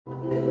The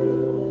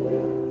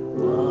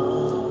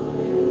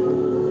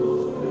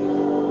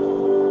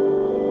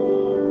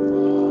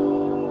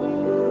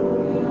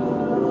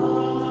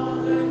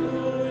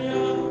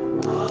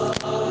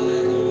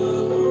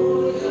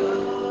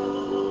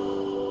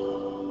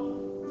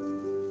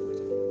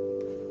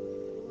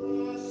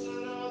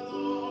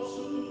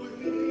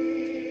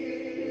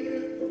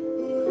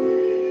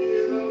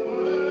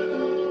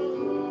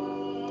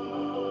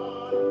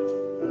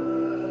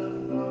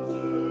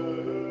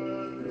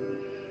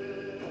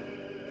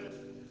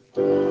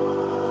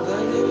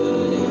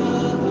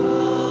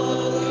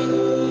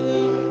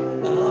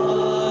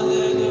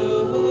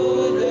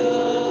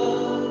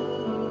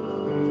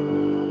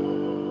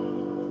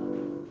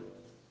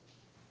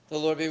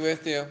Lord be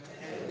with you.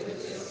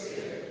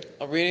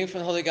 A reading from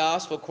the Holy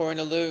Gospel according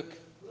to Luke.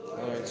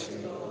 Lord, to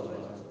you, Lord.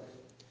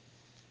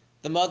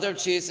 The mother of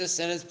Jesus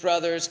and his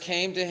brothers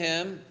came to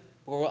him,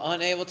 but were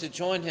unable to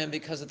join him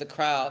because of the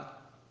crowd.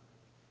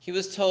 He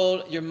was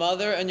told, "Your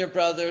mother and your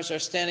brothers are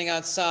standing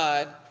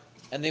outside,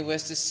 and they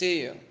wish to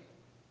see you."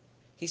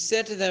 He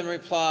said to them in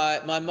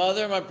reply, "My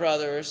mother and my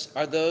brothers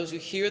are those who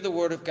hear the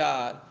word of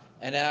God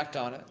and act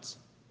on it."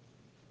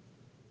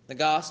 The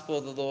Gospel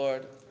of the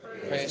Lord.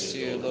 Praise to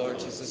you, Lord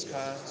Jesus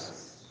Christ.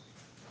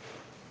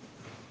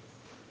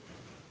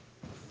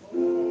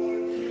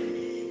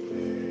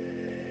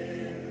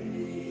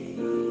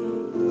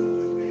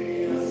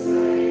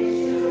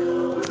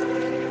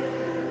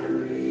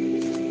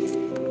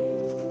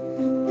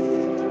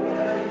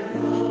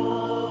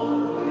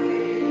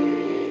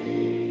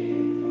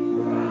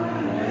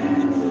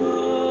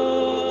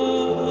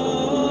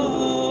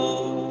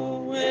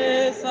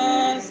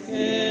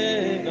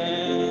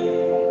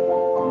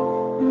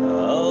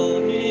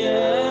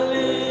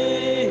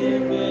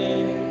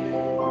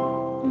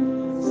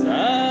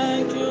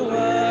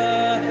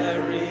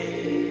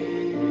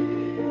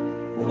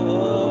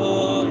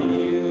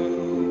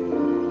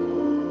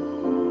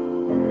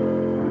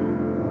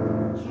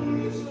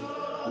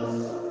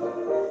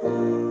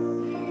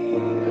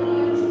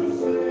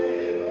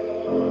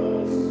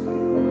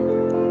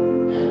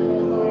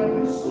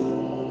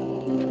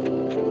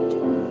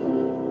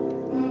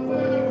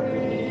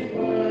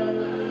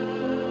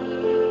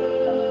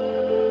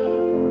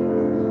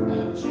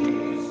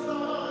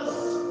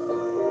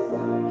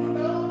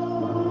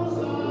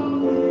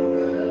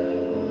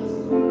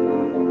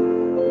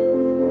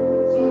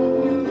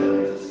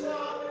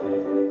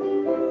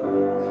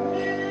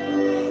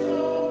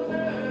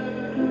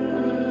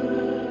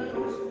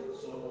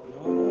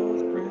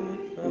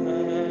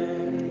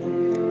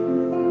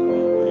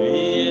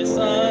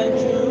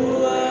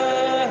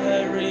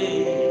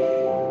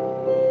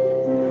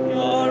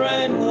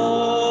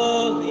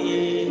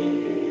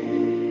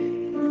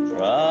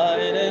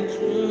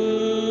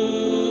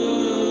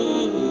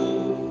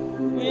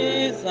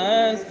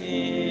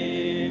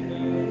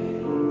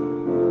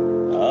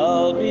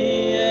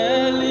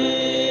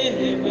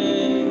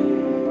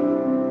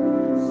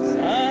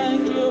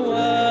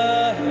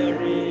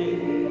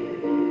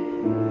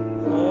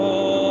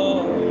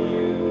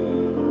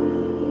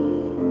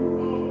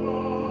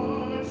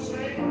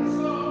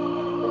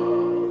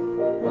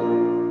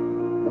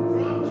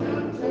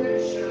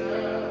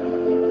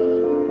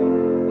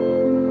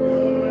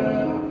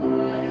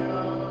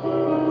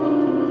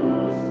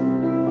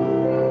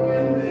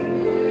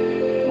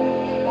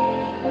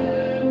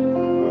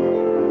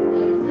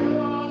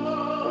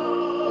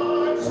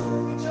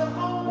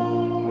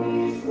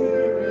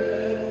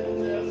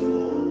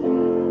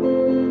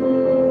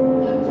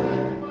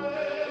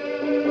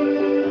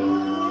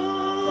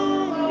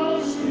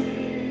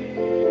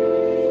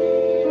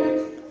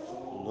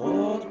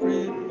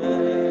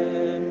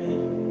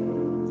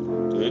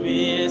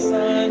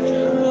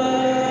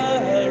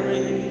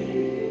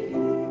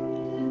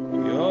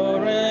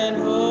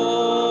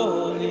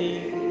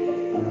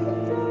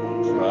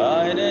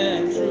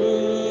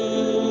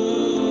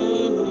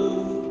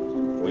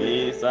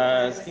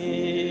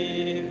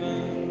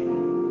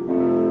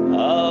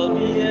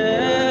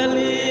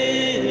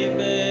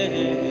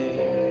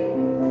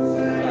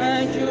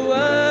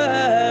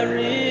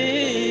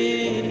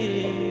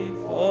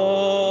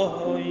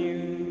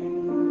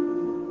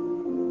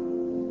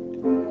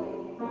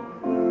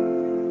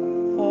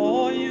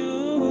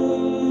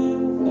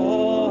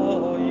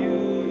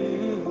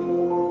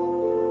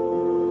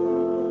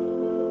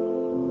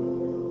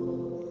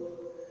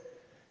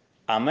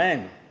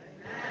 Amen.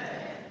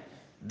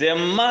 The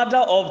mother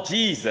of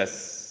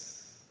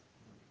Jesus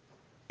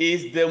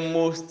is the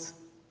most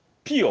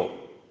pure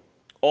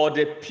or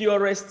the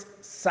purest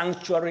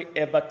sanctuary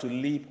ever to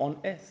live on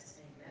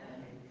earth.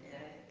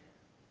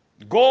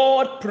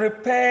 God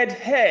prepared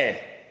her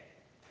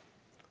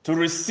to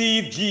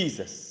receive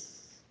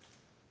Jesus.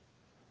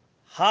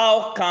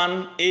 How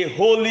can a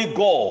holy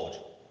God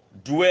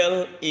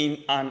dwell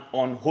in an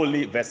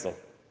unholy vessel?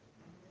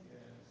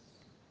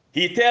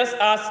 He tells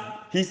us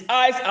his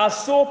eyes are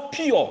so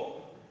pure,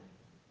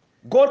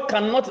 God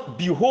cannot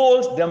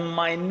behold the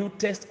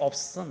minutest of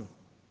sin,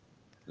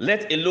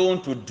 let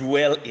alone to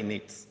dwell in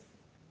it.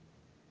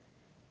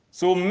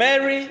 So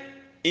Mary,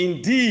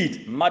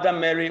 indeed, Mother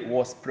Mary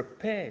was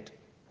prepared.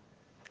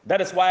 That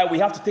is why we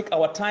have to take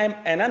our time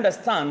and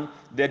understand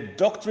the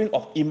doctrine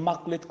of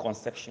Immaculate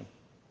Conception.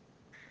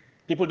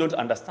 People don't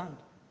understand.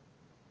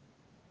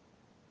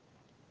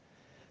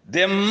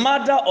 The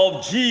mother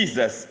of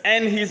Jesus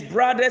and his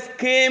brothers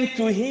came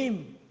to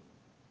him.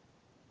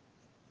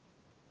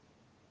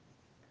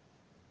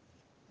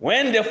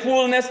 When the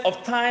fullness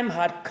of time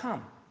had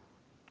come,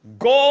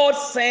 God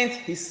sent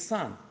his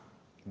son,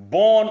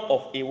 born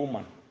of a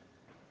woman.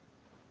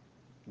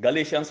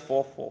 Galatians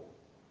 4:4.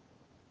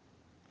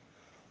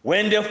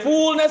 When the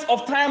fullness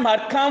of time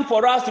had come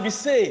for us to be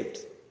saved,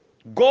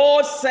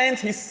 God sent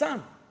his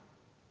son,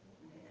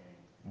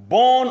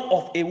 born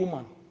of a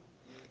woman.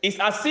 It's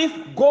as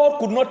if God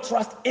could not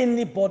trust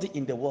anybody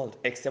in the world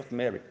except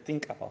Mary.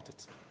 Think about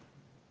it.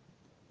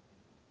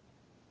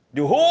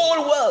 The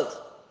whole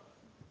world.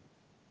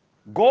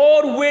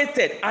 God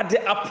waited at the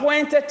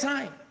appointed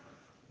time.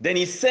 Then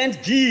he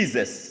sent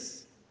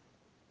Jesus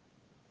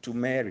to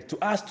Mary, to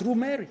us through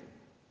Mary.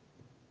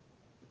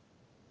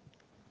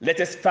 Let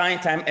us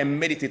find time and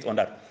meditate on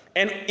that.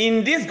 And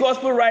in this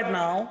gospel right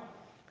now,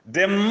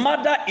 the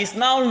mother is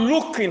now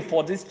looking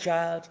for this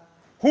child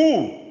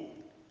who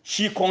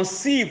she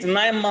conceived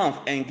 9 months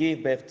and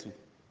gave birth to.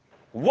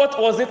 What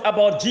was it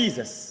about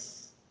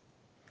Jesus?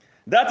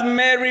 That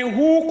Mary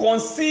who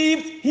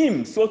conceived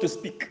him, so to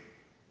speak,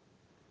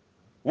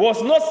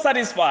 was not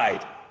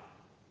satisfied,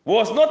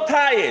 was not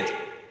tired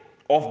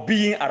of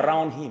being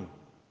around him.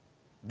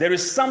 There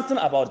is something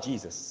about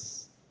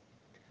Jesus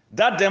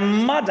that the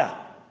mother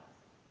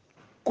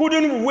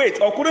couldn't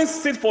wait or couldn't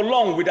sit for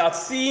long without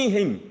seeing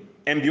him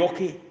and be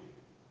okay.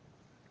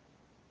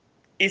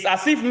 It's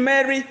as if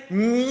Mary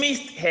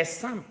missed her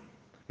son.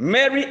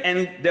 Mary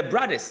and the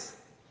brothers,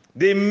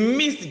 they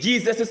missed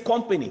Jesus'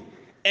 company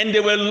and they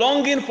were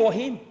longing for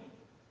him.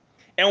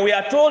 And we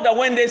are told that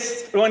when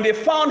they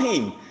found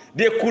him,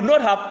 they could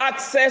not have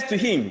access to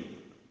him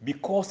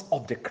because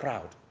of the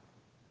crowd.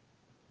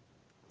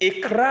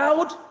 A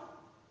crowd?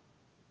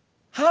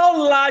 How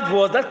large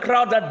was that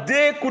crowd that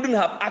they couldn't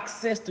have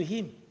access to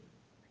him?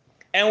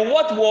 And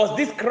what was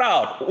this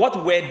crowd?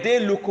 What were they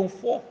looking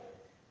for?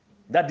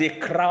 That they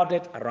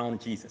crowded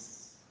around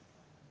Jesus.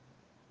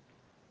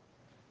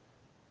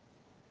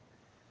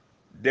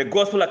 The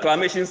gospel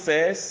acclamation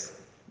says,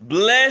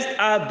 "Blessed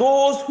are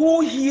those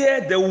who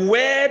hear the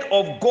word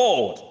of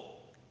God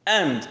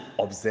and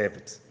observe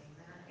it."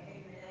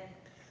 Amen.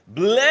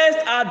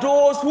 Blessed are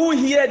those who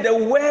hear the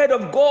word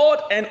of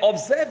God and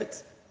observe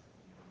it.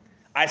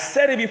 I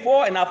said it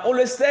before and I've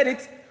always said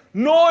it.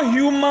 No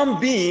human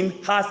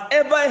being has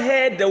ever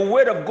heard the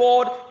word of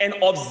God and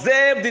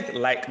observed it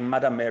like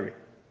Mother Mary.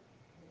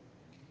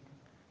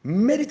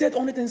 Meditate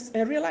on it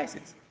and realize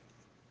it.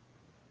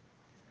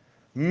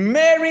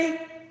 Mary,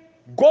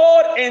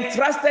 God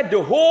entrusted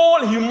the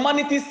whole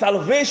humanity's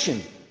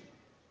salvation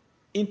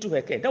into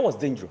her care. That was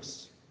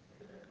dangerous.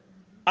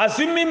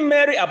 Assuming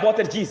Mary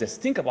aborted Jesus,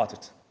 think about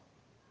it.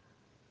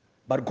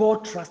 But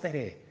God trusted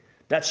her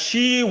that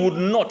she would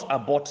not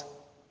abort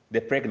the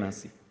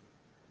pregnancy.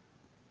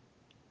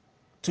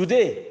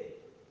 Today,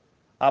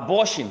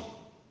 abortion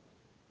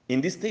in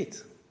this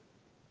state,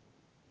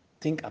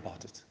 think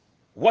about it.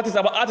 What is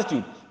our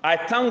attitude? I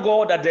thank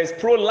God that there's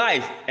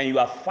pro-life and you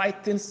are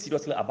fighting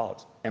seriously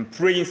about and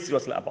praying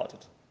seriously about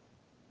it.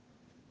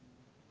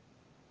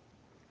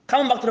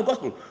 Come back to the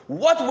gospel.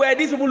 What were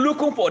these people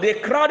looking for? They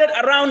crowded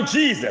around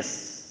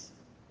Jesus.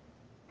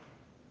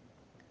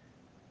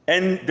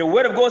 And the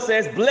word of God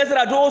says, "Blessed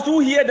are those who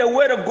hear the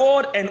word of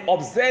God and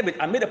observe it."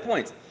 I made a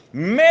point.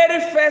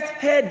 Mary first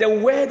heard the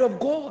word of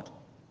God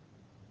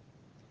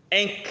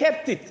and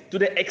kept it to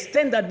the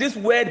extent that this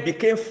word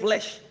became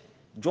flesh.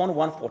 John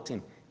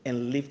 1:14,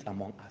 and lived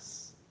among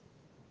us.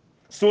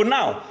 So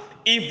now,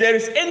 if there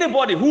is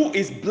anybody who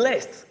is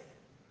blessed,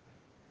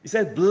 he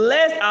says,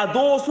 "Blessed are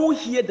those who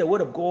hear the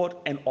word of God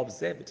and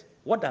observe it."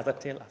 What does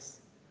that tell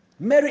us?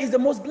 Mary is the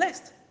most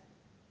blessed.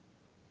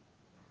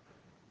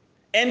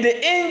 And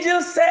the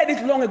angel said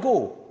it long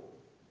ago.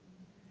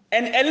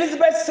 And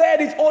Elizabeth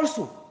said it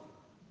also.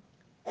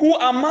 "Who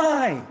am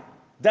I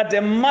that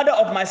the mother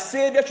of my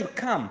Savior should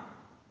come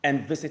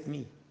and visit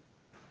me?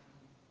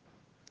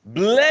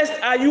 Blessed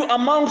are you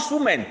amongst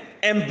women,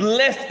 and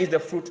blessed is the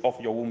fruit of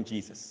your womb,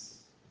 Jesus."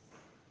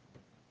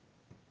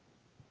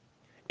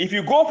 If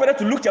you go further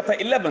to Luke chapter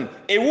 11,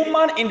 a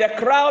woman in the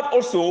crowd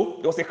also,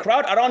 there was a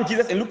crowd around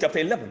Jesus in Luke chapter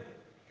 11.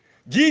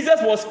 Jesus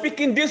was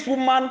speaking, this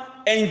woman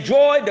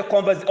enjoyed the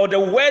conversation or the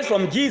words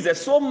from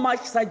Jesus so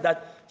much such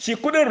that she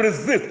couldn't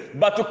resist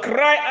but to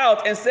cry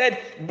out and said,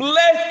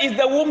 "Blessed is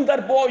the womb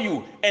that bore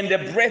you and the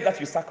breast that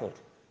you suckled."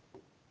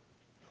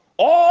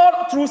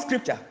 All through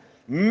scripture,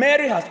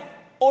 Mary has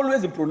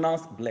always been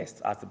pronounced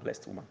blessed as the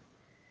blessed woman.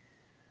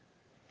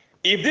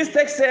 If this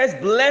text says,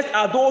 "Blessed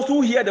are those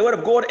who hear the word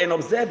of God and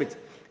observe it,"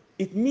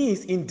 it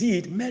means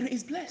indeed Mary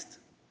is blessed.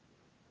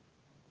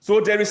 So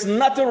there is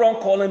nothing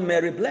wrong calling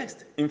Mary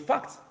blessed. In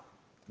fact,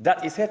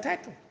 that is her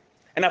title.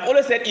 And I've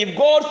always said, if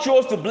God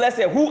chose to bless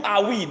her, who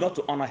are we not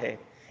to honor her?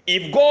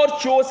 If God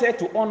chose her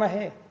to honor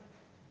her,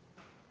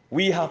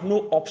 we have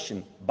no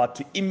option but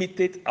to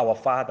imitate our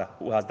Father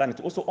who has done it,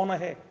 to also honor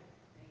her.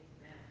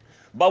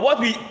 But what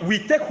we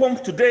take home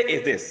today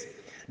is this.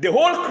 The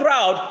whole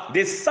crowd,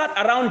 they sat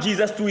around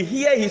Jesus to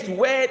hear his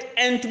word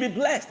and to be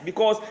blessed,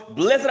 because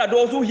blessed are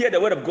those who hear the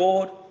word of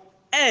God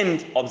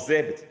and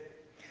observe it.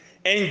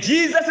 And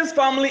Jesus'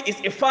 family is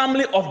a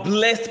family of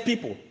blessed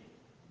people.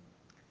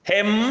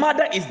 Her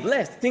mother is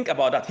blessed. Think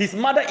about that. His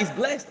mother is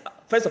blessed,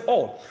 first of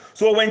all.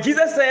 So when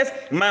Jesus says,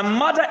 my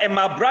mother and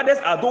my brothers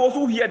are those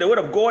who hear the word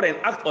of God and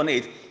act on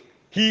it,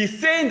 he is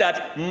saying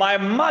that my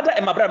mother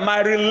and my brother,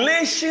 my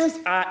relations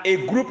are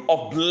a group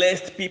of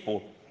blessed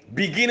people,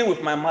 beginning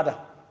with my mother.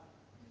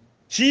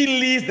 She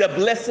leads the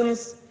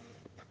blessings.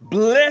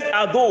 Blessed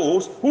are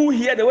those who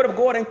hear the word of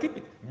God and keep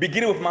it,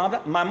 beginning with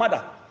my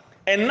mother.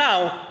 And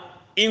now,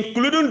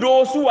 including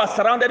those who are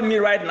surrounded me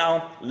right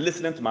now,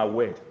 listening to my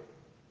word.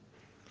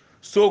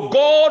 So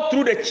God,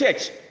 through the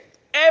church,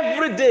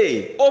 every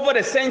day over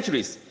the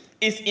centuries,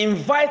 is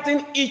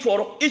inviting each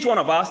one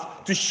of us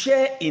to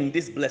share in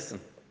this blessing.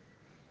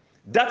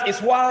 That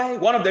is why,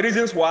 one of the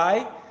reasons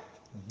why,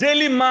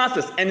 daily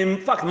masses, and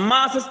in fact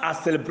masses, are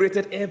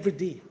celebrated every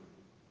day,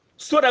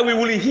 so that we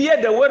will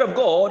hear the word of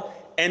God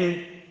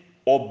and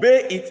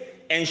obey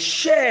it and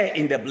share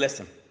in the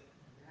blessing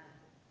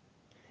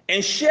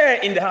and share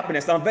in the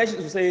happiness. Some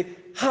versions will say,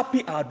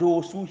 happy are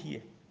those who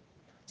hear.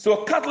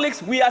 So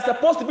Catholics, we are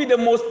supposed to be the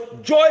most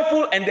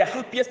joyful and the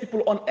happiest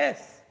people on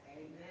earth.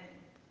 Amen.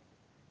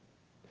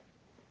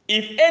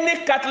 If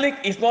any Catholic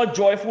is not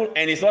joyful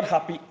and is not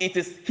happy, it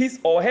is his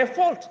or her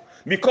fault,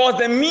 because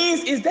the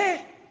means is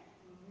there.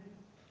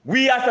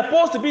 We are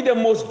supposed to be the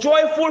most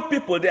joyful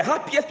people, the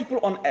happiest people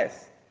on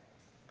earth.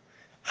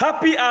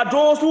 Happy are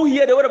those who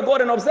hear the word of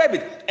God and observe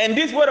it. And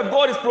this word of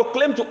God is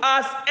proclaimed to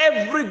us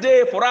every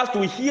day for us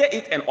to hear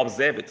it and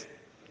observe it.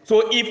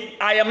 So if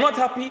I am not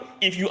happy,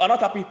 if you are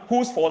not happy,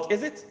 whose fault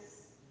is it?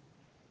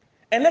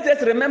 And let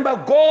us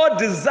remember, God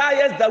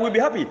desires that we be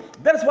happy.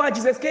 That's why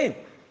Jesus came.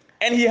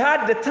 And he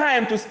had the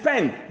time to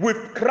spend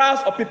with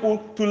crowds of people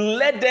to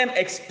let them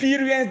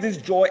experience this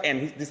joy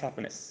and this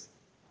happiness.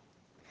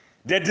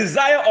 The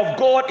desire of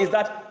God is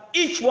that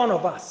each one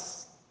of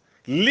us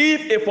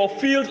live a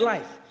fulfilled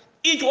life.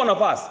 Each one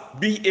of us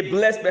be a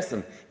blessed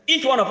person.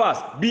 Each one of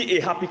us be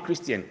a happy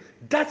Christian.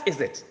 That is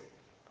it.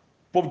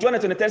 Pope John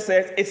XXIII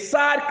says, a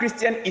sad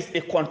Christian is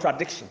a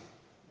contradiction.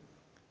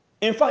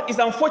 In fact, it's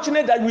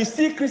unfortunate that we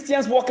see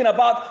Christians walking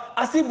about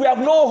as if we have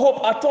no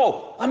hope at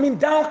all. I mean,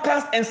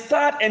 downcast and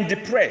sad and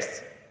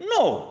depressed.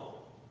 No.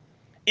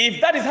 If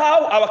that is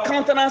how our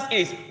countenance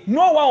is,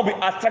 no one will be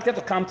attracted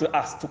to come to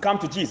us, to come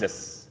to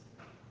Jesus.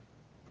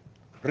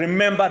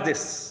 Remember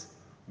this.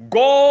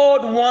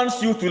 God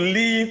wants you to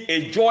live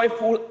a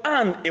joyful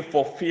and a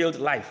fulfilled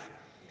life.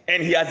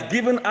 And he has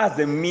given us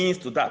the means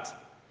to that.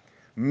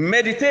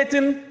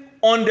 Meditating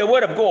on the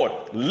word of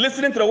God,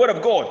 listening to the word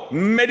of God,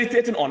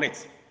 meditating on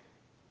it.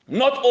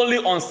 Not only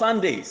on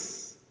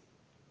Sundays,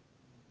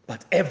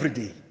 but every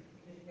day.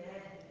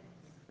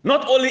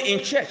 Not only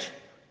in church,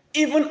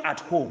 even at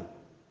home.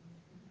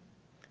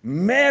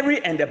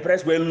 Mary and the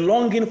brothers were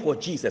longing for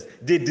Jesus.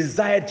 They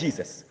desired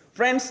Jesus.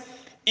 Friends,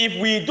 if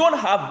we don't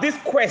have this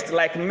quest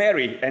like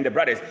Mary and the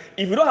brothers,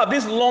 if we don't have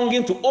this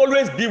longing to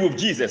always be with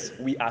Jesus,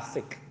 we are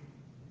sick.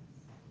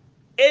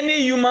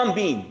 Any human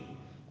being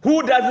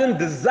who doesn't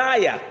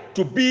desire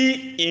to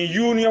be in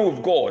union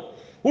with God,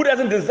 who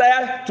doesn't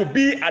desire to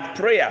be at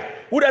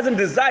prayer, who doesn't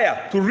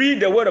desire to read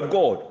the word of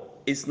God,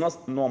 is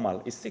not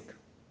normal, is sick.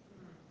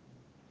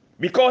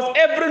 Because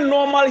every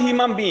normal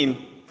human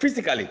being,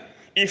 physically,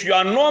 if you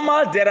are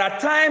normal, there are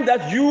times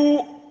that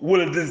you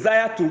will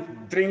desire to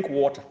drink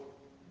water.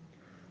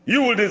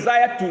 You will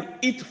desire to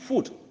eat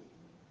food.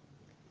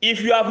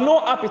 If you have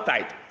no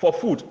appetite for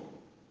food,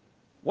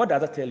 what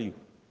does that tell you?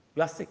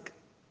 You are sick.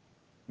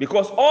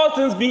 Because all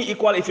things being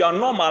equal, if you are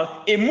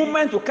normal, a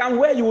moment will come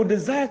where you will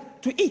desire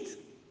to eat.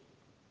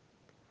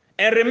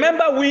 And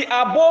remember, we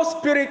are both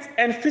spirit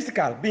and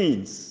physical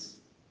beings.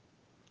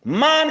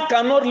 Man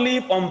cannot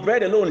live on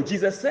bread alone,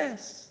 Jesus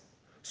says.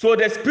 So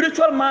the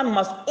spiritual man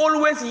must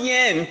always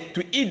yearn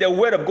to eat the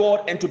word of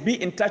God and to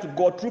be in touch with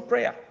God through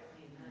prayer.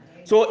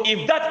 So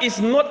if that is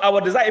not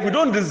our desire, if we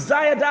don't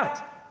desire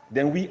that,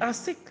 then we are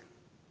sick.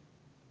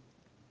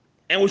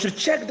 And we should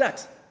check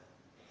that.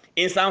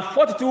 In Psalm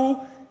 42,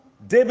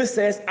 David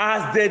says,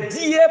 as the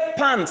deer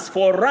pants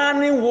for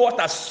running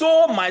water,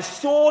 so my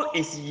soul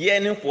is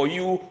yearning for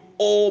you,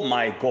 oh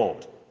my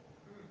God.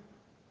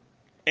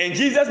 And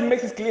Jesus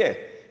makes it clear,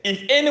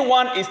 if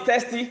anyone is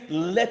thirsty,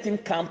 let him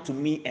come to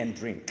me and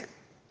drink.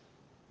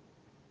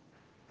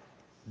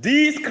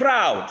 This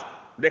crowd,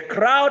 the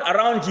crowd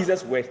around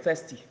Jesus, were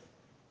thirsty,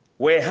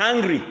 were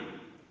hungry.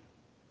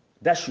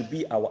 That should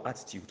be our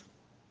attitude.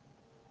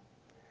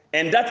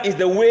 And that is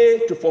the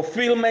way to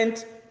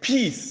fulfillment,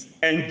 peace,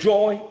 and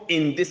joy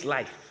in this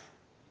life.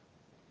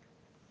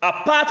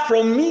 Apart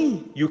from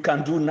me, you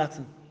can do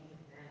nothing.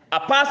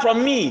 Apart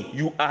from me,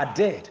 you are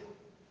dead.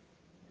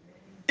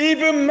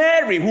 Even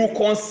Mary, who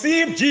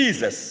conceived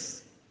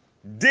Jesus,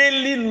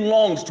 daily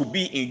longs to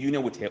be in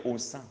union with her own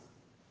son.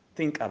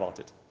 Think about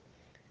it.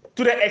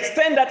 to the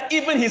extent that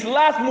even his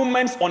last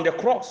moments on the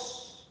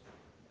cross,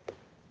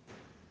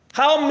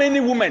 how many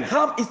women,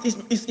 how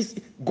is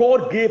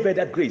God gave her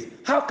that grace?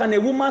 How can a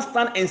woman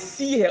stand and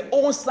see her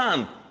own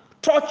son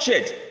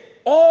tortured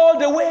all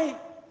the way?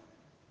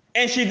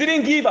 And she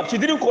didn't give up, she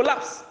didn't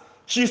collapse.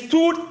 She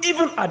stood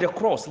even at the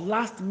cross,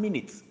 last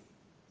minute.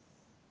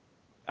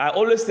 I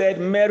always said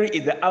Mary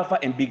is the Alpha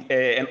and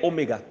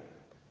Omega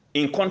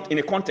in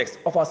the context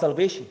of our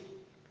salvation.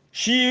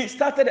 She she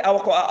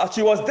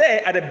was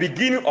there at the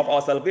beginning of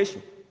our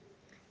salvation.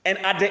 And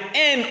at the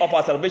end of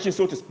our salvation,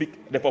 so to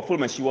speak, the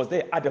fulfillment, she was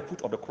there at the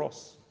foot of the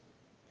cross.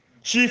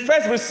 She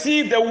first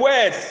received the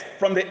words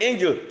from the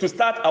angel to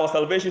start our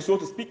salvation, so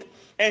to speak.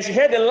 And she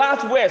heard the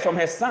last words from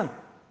her son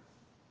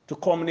to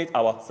culminate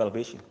our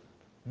salvation.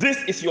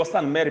 This is your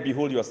son, Mary,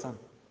 behold your son.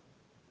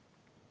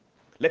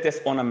 Let us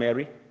honor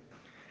Mary.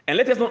 And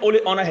let us not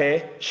only honor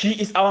her, she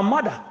is our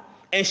mother.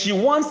 And she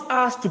wants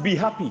us to be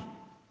happy.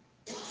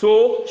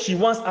 So she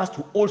wants us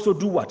to also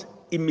do what?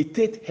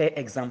 Imitate her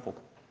example.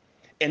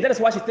 And that is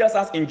why she tells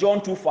us in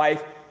John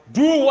 2:5,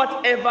 do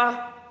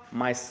whatever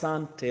my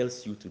son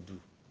tells you to do.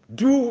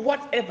 Do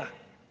whatever.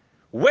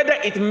 Whether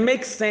it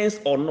makes sense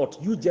or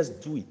not, you just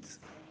do it.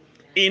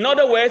 In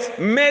other words,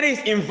 Mary is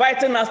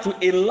inviting us to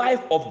a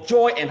life of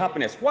joy and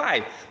happiness.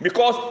 Why?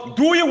 Because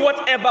doing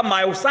whatever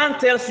my son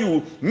tells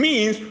you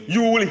means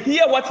you will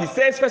hear what he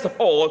says first of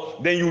all,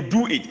 then you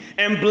do it.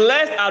 And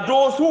blessed are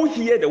those who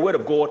hear the word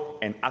of God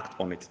and act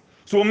on it.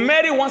 So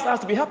Mary wants us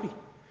to be happy.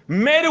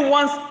 Mary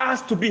wants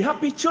us to be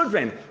happy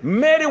children.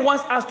 Mary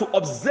wants us to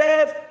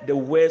observe the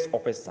words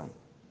of her son.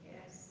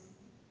 Yes.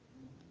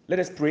 Let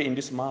us pray in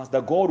this Mass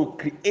that God will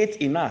create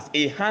in us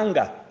a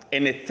hunger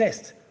and a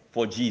thirst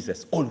for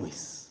Jesus,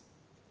 always.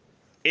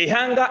 A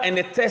hunger and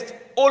a thirst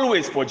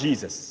always for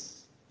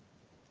Jesus.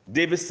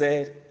 David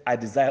said, I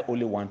desire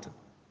only one thing.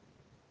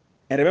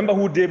 And remember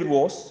who David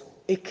was?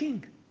 A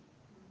king.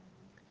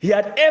 He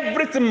had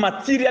everything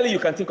materially you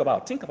can think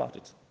about. Think about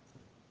it.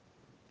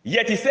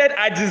 Yet he said,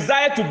 I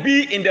desire to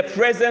be in the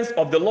presence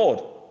of the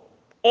Lord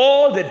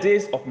all the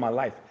days of my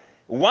life.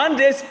 One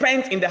day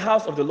spent in the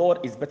house of the Lord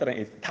is better than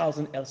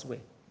 1,000 elsewhere,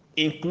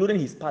 including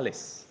his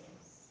palace.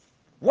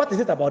 What is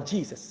it about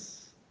Jesus?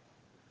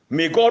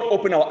 May God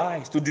open our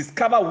eyes to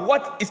discover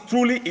what is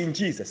truly in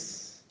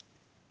Jesus.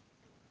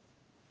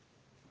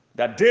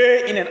 That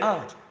day in and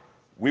out,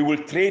 we will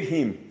trade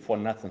him for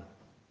nothing.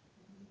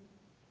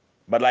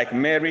 But like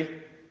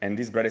Mary and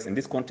these brothers in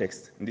this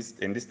context,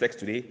 in this text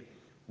today,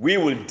 we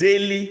will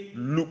daily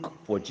look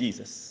for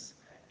Jesus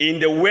in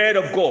the Word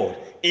of God,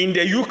 in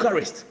the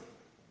Eucharist,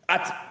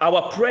 at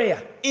our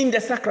prayer, in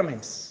the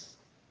sacraments.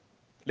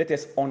 Let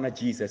us honor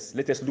Jesus.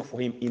 Let us look for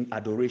him in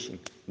adoration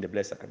in the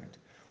Blessed Sacrament.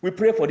 We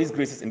pray for these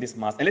graces in this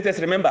Mass. And let us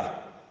remember,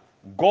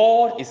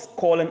 God is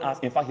calling us.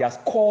 In fact, he has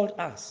called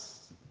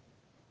us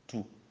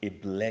to a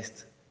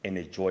blessed and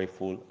a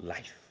joyful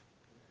life.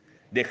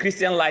 The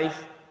Christian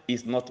life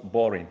is not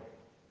boring.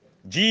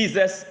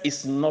 Jesus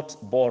is not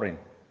boring.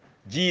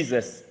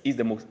 Jesus is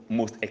the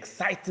most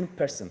exciting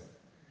person.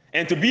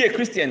 And to be a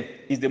Christian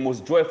is the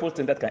most joyful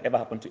thing that can ever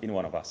happen to any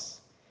one of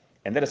us.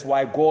 And that is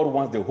why God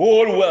wants the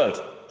whole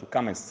world to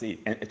come and save,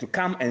 and to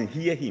come and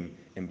hear him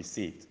and be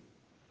saved.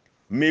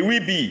 May we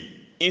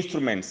be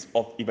instruments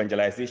of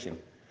evangelization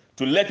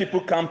to let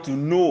people come to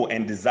know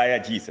and desire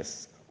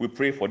Jesus. We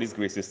pray for these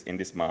graces in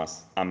this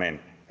Mass. Amen.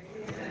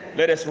 Amen.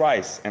 Let us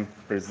rise and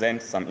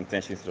present some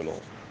intentions to the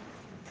Lord.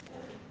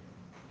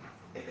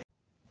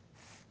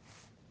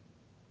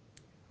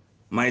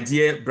 My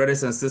dear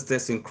brothers and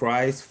sisters in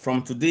Christ,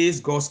 from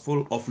today's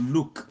Gospel of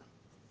Luke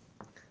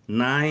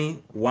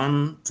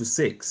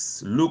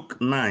 9:1-6, Luke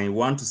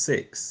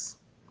 9:1-6,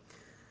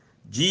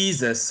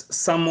 Jesus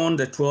summoned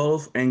the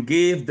 12 and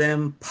gave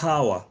them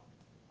power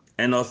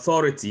and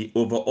authority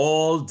over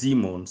all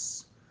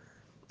demons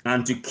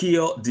and to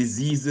cure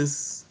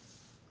diseases.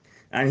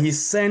 And he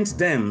sent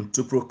them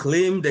to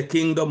proclaim the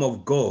kingdom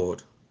of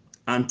God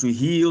and to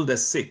heal the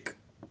sick.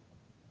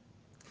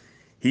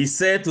 He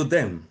said to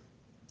them,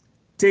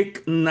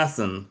 take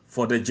nothing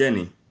for the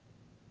journey,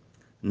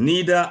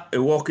 neither a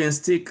walking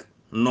stick,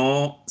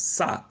 nor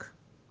sack,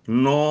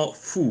 nor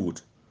food,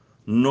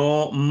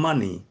 nor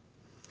money,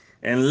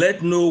 and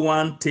let no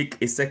one take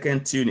a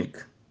second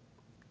tunic.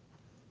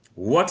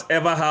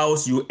 Whatever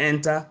house you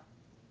enter,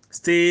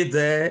 stay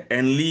there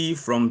and leave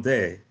from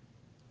there.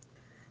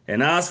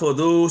 And as for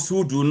those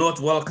who do not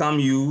welcome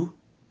you,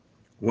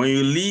 when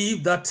you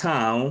leave that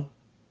town,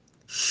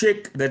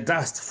 shake the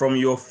dust from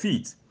your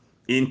feet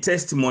in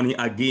testimony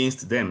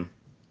against them.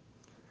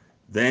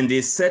 Then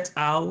they set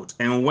out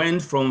and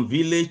went from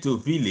village to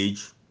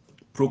village,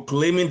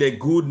 proclaiming the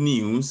good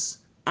news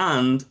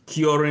and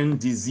curing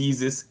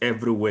diseases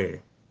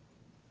everywhere.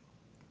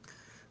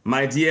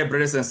 My dear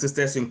brothers and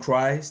sisters in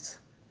Christ,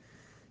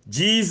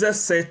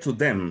 Jesus said to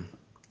them,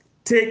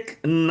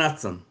 take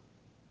nothing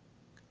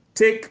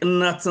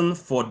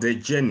for the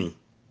journey.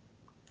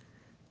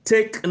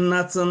 Take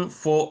nothing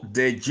for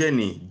the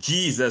journey.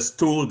 Jesus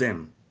told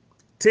them,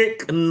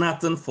 take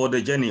nothing for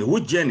the journey.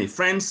 Which journey?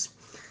 Friends,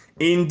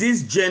 in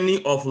this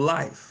journey of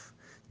life,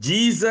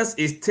 Jesus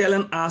is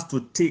telling us to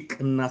take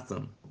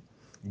nothing.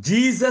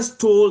 Jesus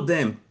told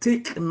them,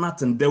 take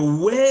nothing. The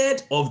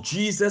word of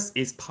Jesus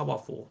is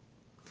powerful.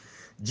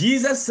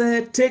 Jesus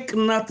said, take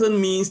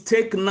nothing means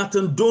take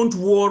nothing. Don't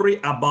worry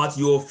about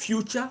your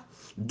future.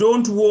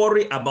 Don't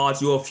worry about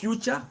your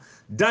future.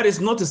 That is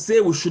not to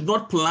say we should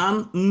not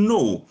plan,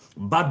 no.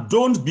 But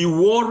don't be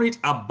worried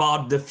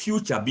about the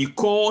future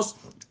because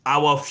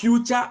our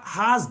future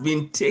has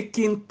been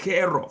taken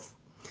care of.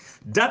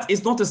 That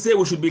is not to say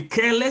we should be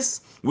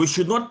careless, we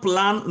should not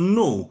plan,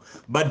 no.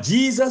 But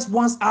Jesus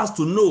wants us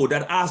to know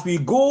that as we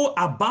go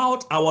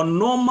about our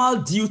normal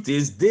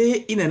duties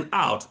day in and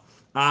out,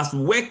 as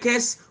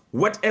workers,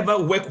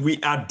 whatever work we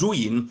are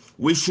doing,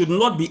 we should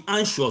not be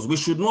anxious, we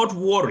should not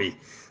worry,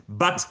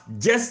 but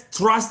just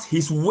trust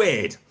His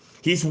word.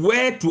 His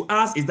word to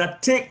us is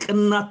that take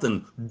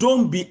nothing,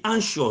 don't be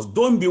anxious,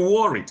 don't be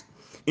worried.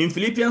 In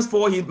Philippians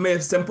 4,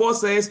 St. Paul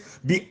says,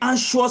 be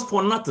anxious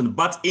for nothing,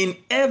 but in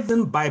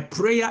everything by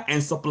prayer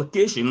and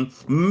supplication,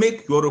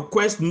 make your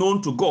request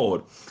known to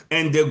God.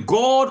 And the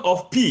God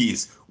of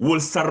peace will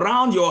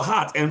surround your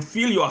heart and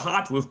fill your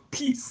heart with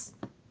peace.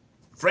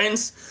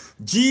 Friends,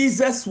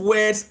 Jesus'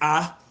 words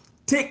are,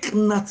 take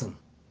nothing.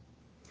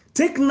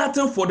 Take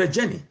nothing for the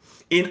journey.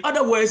 In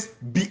other words,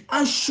 be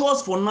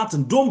anxious for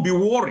nothing. Don't be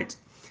worried.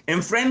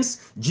 And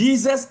friends,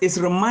 Jesus is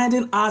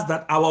reminding us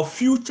that our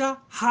future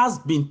has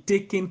been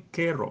taken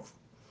care of.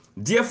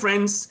 Dear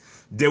friends,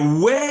 the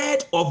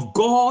word of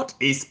God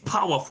is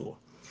powerful.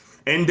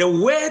 And the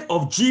word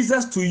of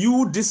Jesus to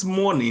you this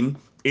morning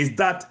is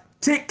that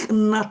take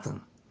nothing.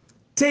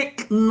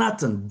 Take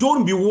nothing.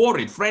 Don't be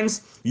worried,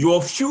 friends.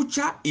 Your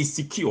future is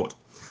secured.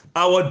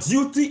 Our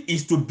duty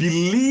is to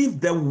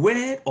believe the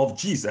word of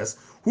Jesus,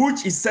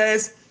 which it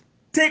says,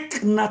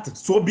 take nothing.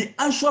 So be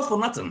anxious for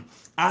nothing.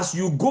 As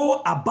you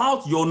go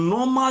about your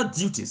normal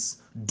duties,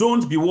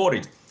 don't be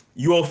worried.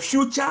 Your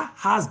future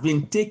has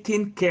been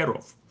taken care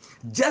of.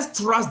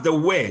 Just trust the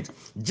word.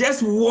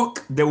 Just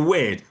walk the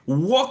word.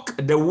 Walk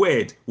the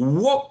word.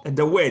 Walk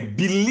the word.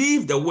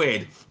 Believe the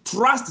word.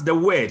 Trust the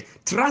word.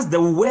 Trust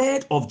the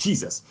word of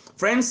Jesus.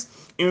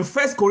 Friends, in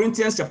 1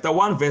 Corinthians chapter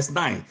 1 verse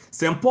 9,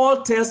 St.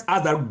 Paul tells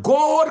us that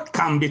God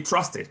can be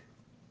trusted.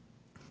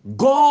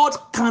 God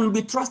can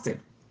be trusted.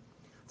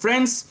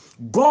 Friends,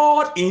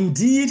 God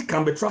indeed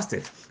can be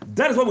trusted.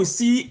 That is what we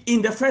see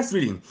in the first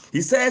reading.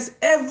 He says,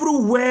 every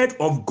word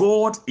of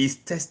God is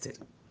tested.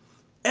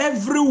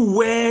 Every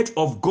word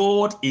of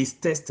God is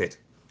tested.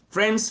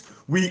 Friends,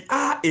 we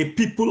are a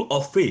people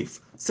of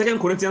faith. 2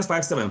 Corinthians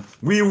 5:7.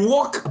 We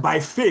walk by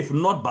faith,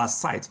 not by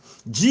sight.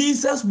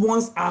 Jesus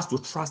wants us to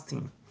trust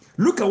Him.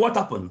 Look at what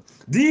happened.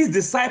 These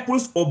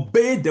disciples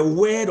obeyed the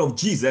word of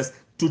Jesus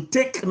to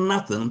take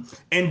nothing,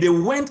 and they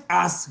went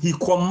as He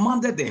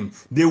commanded them.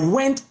 They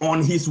went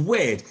on His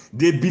word.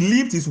 They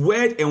believed His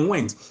word and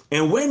went.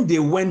 And when they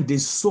went, they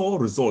saw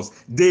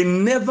results. They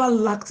never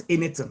lacked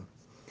anything.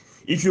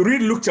 If you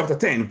read Luke chapter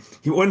 10,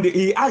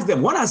 he asked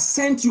them, when I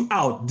sent you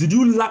out, did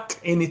you lack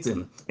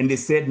anything? And they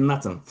said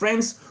nothing.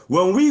 Friends,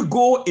 when we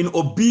go in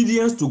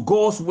obedience to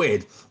God's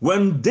word,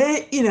 when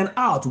day in and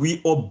out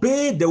we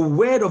obey the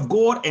word of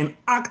God and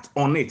act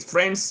on it,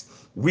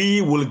 friends,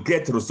 we will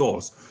get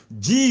results.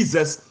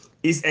 Jesus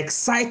is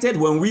excited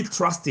when we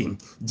trust Him.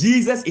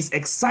 Jesus is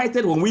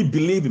excited when we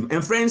believe Him.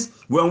 And friends,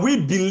 when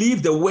we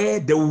believe the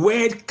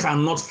word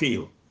cannot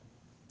fail.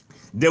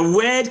 The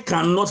word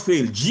cannot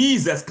fail.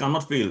 Jesus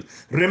cannot fail.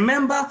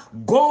 Remember,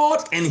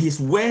 God and His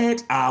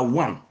word are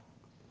one.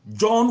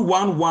 John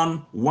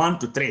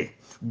 1:1-3.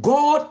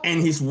 God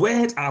and His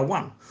word are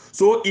one.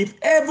 So if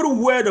every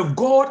word of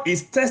God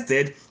is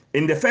tested,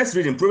 in the first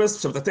reading, Proverbs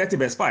chapter 30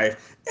 verse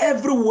 5,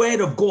 every word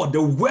of God,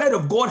 the word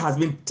of God has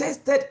been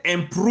tested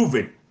and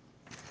proven.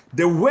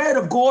 The word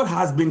of God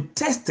has been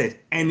tested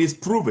and is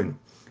proven.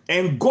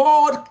 And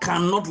God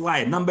cannot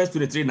lie. Numbers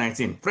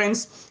 23:19.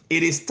 Friends,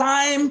 it is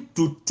time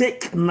to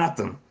take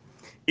nothing.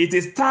 It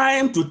is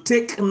time to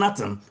take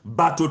nothing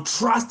but to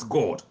trust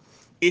God.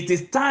 It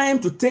is time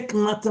to take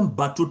nothing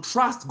but to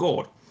trust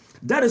God.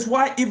 That is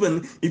why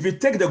even if you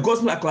take the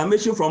gospel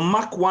acclamation from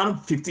Mark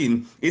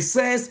 1:15, it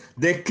says,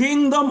 the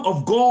kingdom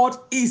of God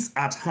is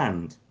at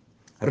hand.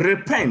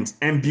 Repent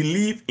and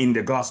believe in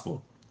the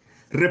gospel.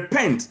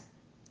 Repent.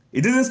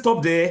 It doesn't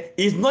stop there.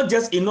 It's not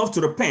just enough to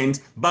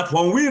repent, but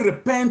when we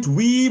repent,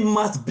 we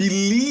must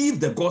believe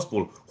the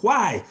gospel.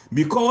 Why?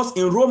 Because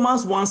in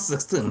Romans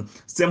 1:16,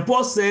 St.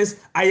 Paul says,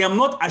 I am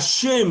not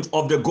ashamed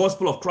of the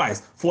gospel of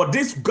Christ, for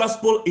this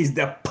gospel is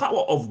the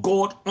power of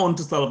God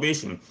unto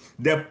salvation.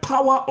 The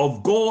power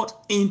of God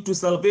into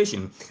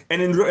salvation.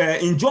 And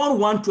in John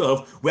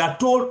 1:12, we are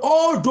told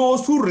all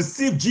those who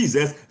received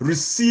Jesus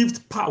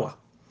received power.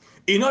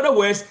 In other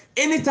words,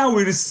 anytime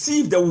we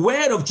receive the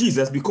word of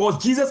Jesus, because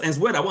Jesus and His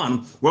word are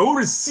one, when we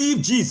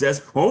receive Jesus,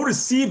 when we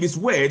receive His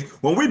word,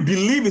 when we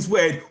believe His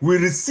word, we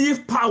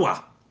receive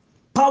power.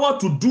 Power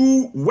to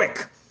do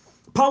work.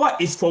 Power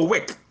is for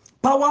work.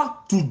 Power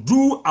to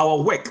do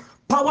our work.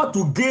 Power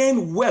to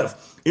gain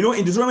wealth. You know,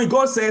 in Deuteronomy,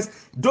 God says,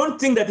 don't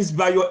think that it's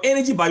by your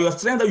energy, by your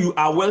strength that you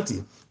are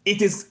wealthy.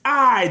 It is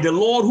I, the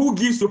Lord, who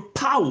gives you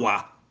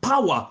power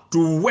power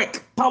to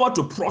work, power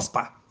to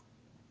prosper.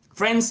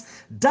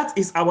 Friends, that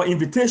is our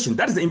invitation.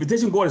 That is the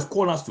invitation God is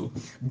calling us to.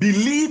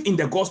 Believe in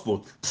the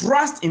gospel,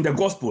 trust in the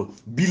gospel,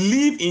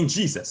 believe in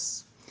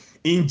Jesus.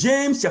 In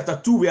James chapter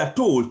 2, we are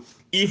told,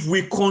 if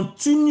we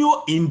continue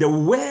in the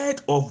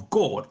word of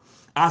God,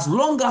 as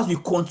long as we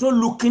continue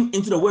looking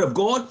into the word of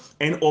God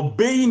and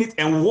obeying it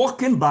and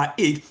walking by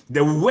it,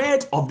 the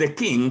word of the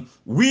King,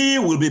 we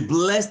will be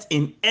blessed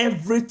in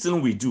everything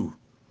we do.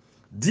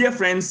 Dear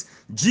friends,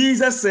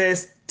 Jesus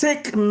says,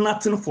 take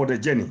nothing for the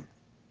journey.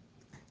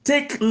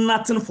 Take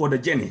nothing for the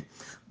journey.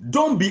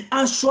 Don't be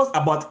anxious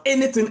about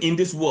anything in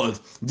this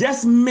world.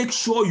 Just make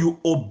sure you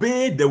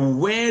obey the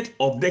word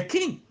of the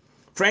King.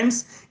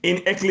 Friends,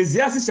 in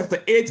Ecclesiastes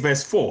chapter 8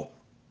 verse 4,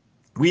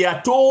 we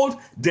are told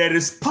there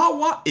is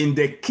power in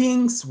the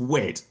King's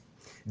word.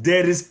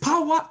 There is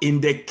power in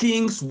the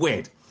King's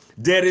word.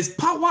 There is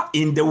power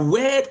in the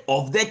word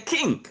of the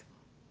King.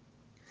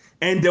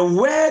 And the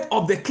word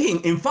of the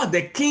King, in fact,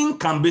 the King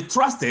can be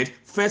trusted.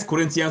 1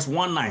 Corinthians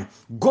 1:9.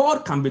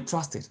 God can be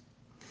trusted.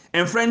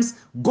 And friends,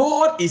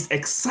 God is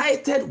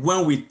excited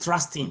when we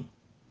trust him.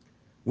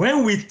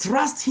 When we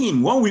trust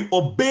him, when we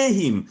obey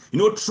him.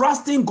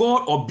 Trusting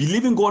God or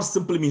believing God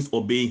simply means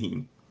obeying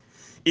him.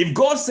 If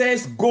God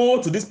says,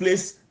 go to this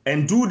place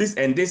and do this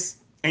and this,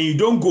 and you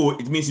don't go,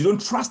 it means you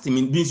don't trust him.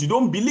 It means you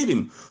don't believe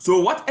him. So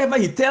whatever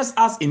he tells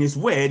us in his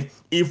word,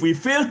 if we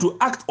fail to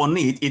act on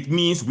it, it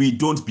means we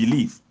don't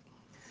believe.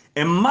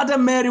 And Mother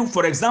Mary,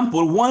 for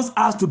example, wants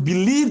us to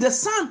believe the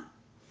Son,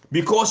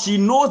 because she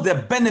knows the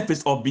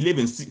benefits of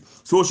believing.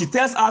 So she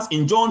tells us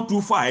in John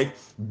 2:5,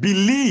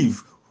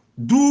 believe,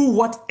 do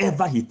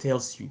whatever he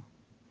tells you.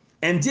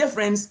 And dear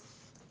friends,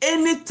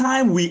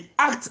 anytime we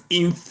act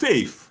in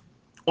faith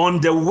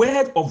on the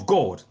word of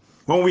God,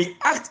 when we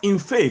act in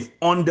faith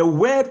on the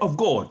word of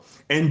God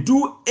and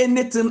do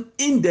anything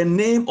in the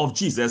name of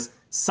Jesus,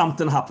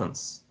 something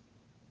happens.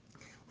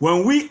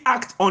 When we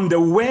act on the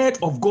word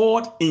of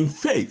God in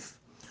faith,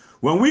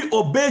 when we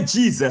obey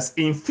Jesus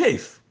in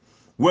faith,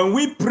 when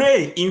we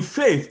pray in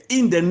faith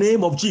in the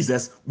name of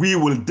Jesus, we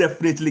will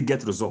definitely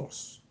get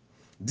results.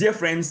 Dear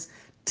friends,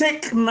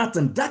 take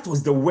nothing. That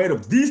was the word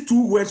of these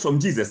two words from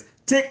Jesus.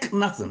 Take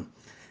nothing.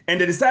 And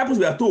the disciples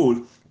were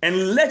told,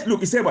 and look,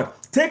 he said what?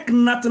 Take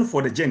nothing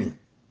for the journey.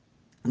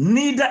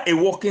 Neither a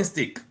walking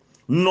stick,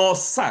 nor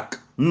sack,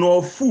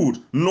 nor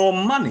food, nor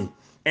money.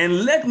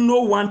 And let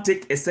no one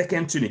take a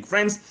second tunic.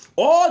 Friends,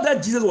 all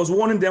that Jesus was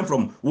warning them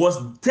from was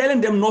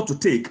telling them not to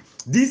take.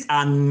 These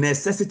are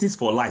necessities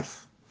for life.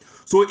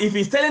 So if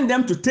he's telling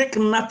them to take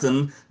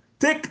nothing,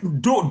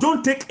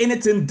 don't take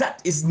anything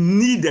that is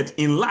needed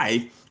in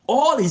life.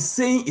 All he's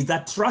saying is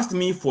that trust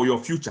me for your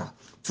future.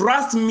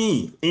 Trust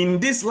me in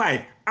this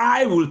life.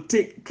 I will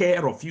take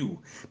care of you.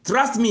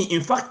 Trust me.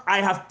 In fact,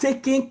 I have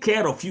taken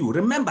care of you.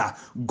 Remember,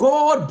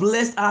 God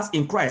blessed us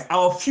in Christ.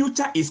 Our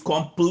future is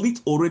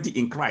complete already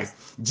in Christ.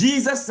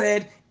 Jesus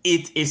said,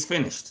 it is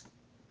finished.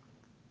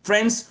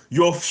 Friends,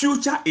 your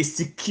future is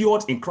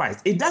secured in Christ.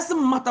 It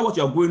doesn't matter what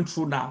you're going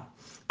through now.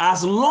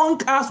 As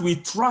long as we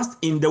trust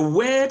in the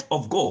word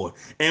of God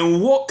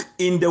and walk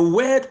in the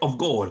word of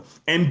God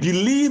and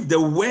believe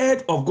the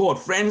word of God,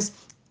 friends,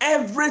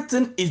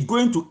 everything is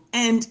going to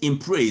end in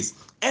praise.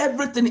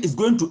 Everything is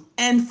going to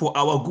end for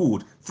our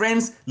good.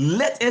 Friends,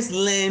 let us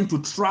learn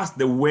to trust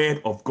the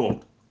word of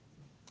God.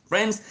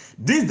 Friends,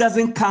 this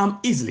doesn't come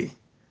easily.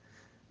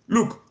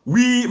 Look,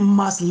 we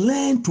must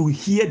learn to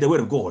hear the word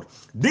of God.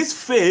 This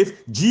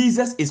faith,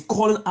 Jesus is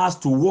calling us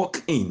to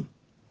walk in.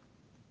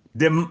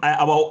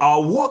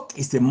 Our walk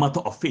is a matter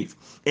of faith.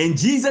 And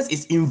Jesus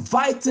is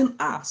inviting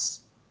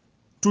us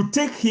to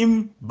take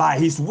him by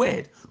his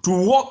word, to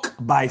walk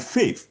by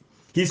faith.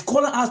 He's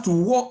calling us to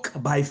walk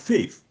by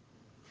faith.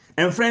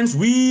 And friends,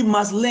 we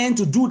must learn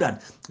to do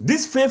that.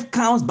 This faith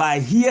comes by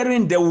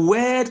hearing the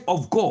word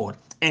of God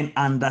and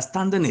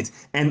understanding it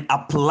and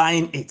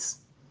applying it.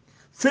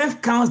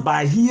 Faith comes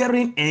by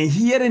hearing and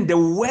hearing the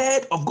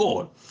word of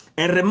God.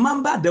 And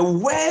remember, the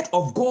word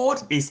of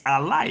God is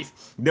alive.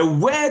 The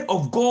word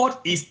of God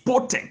is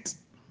potent.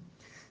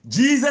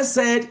 Jesus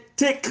said,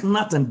 take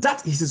nothing.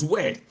 That is his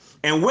word.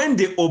 And when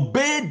they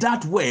obeyed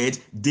that word,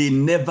 they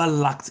never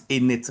lacked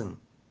anything.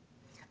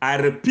 I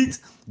repeat,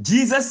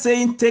 Jesus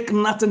saying take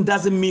nothing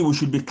doesn't mean we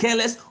should be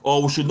careless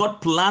or we should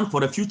not plan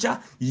for the future.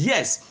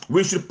 Yes,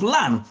 we should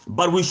plan,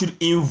 but we should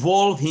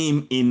involve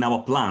him in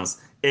our plans.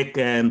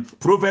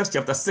 Proverbs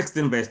chapter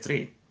 16 verse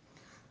 3.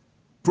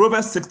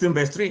 Proverbs 16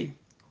 verse 3.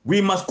 We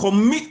must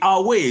commit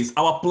our ways,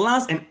 our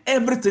plans, and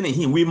everything in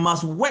him. We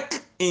must work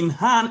in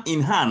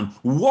hand,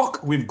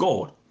 walk with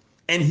God,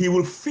 and he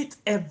will fit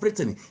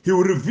everything. He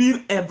will reveal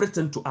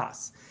everything to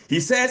us. He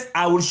says,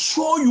 I will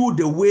show you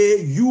the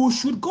way you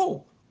should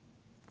go.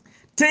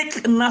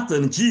 Take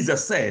nothing,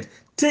 Jesus said,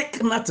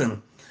 take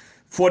nothing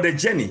for the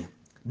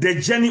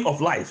journey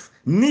of life,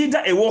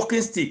 neither a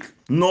walking stick,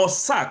 nor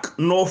sack,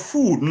 nor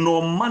food,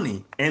 nor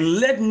money, and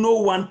let no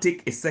one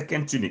take a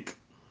second tunic.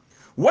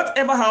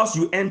 Whatever house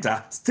you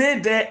enter, stay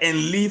there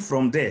and live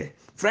from there.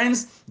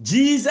 Friends,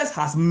 Jesus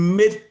has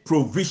made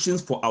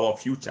provisions for our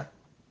future.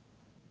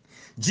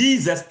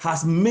 Jesus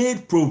has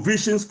made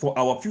provisions for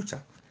our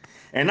future.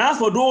 And as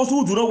for those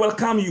who do not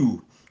welcome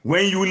you,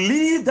 when you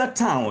leave that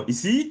town, you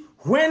see,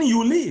 when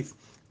you leave,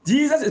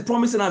 Jesus is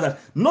promising us that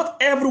not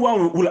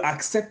everyone will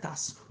accept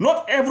us.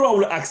 Not everyone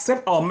will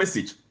accept our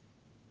message.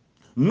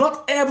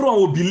 Not everyone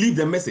will believe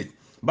the message.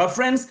 But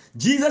friends,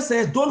 Jesus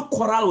says, don't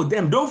quarrel with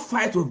them. Don't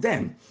fight with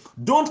them.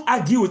 Don't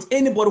argue with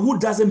anybody who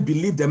doesn't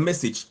believe the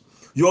message.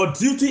 Your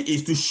duty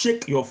is to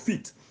shake your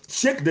feet.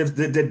 Shake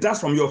the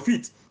dust from your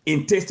feet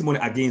in testimony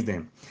against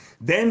them.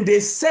 Then they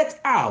set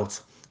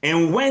out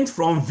and went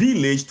from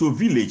village to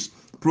village,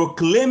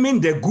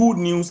 proclaiming the good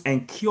news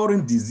and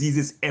curing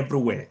diseases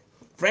everywhere.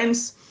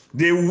 Friends,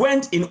 they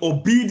went in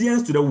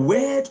obedience to the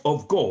word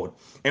of God.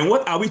 And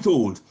what are we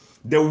told?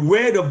 The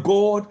word of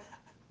God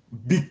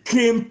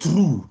became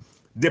true.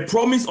 The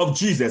promise of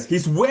Jesus,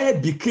 his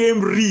word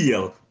became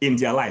real in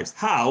their lives.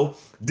 How?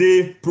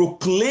 They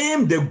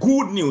proclaimed the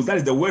good news, that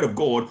is the word of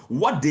God,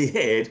 what they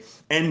heard,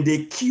 and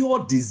they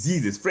cured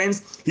diseases.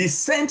 Friends, he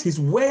sent his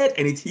word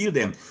and it healed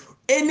them.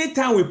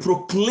 Anytime we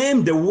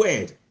proclaim the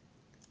word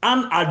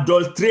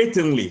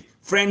unadulteratedly,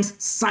 friends,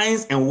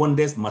 signs and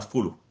wonders must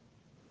follow.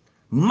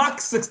 Mark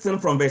 16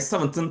 from verse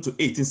 17 to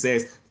 18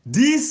 says,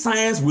 these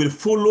signs will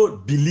follow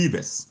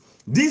believers.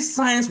 These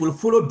signs will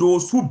follow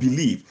those who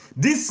believe.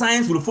 These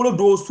signs will follow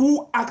those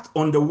who act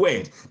on the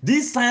word.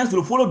 These signs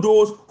will follow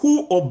those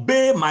who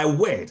obey my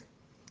word.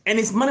 And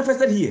it's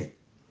manifested here.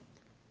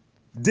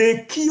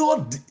 They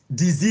cure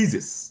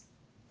diseases.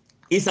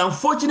 It's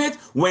unfortunate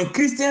when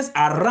Christians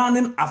are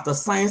running after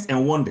signs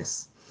and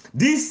wonders.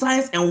 These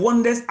signs and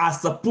wonders are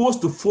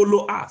supposed to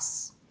follow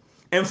us.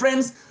 And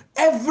friends,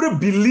 every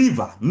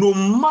believer, no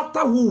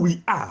matter who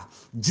we are,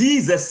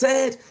 Jesus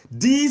said,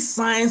 these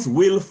signs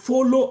will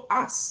follow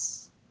us.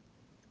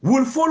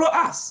 Will follow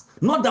us,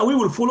 not that we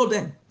will follow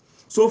them.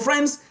 So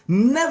friends,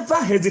 never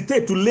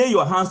hesitate to lay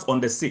your hands on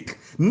the sick.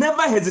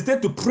 Never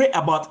hesitate to pray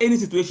about any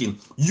situation.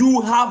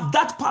 You have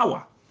that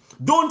power.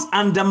 Don't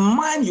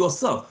undermine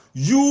yourself.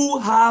 You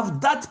have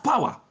that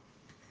power.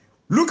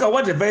 Look at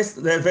what the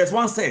verse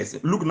 1 says.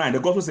 Luke 9, the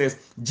gospel says,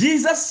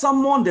 Jesus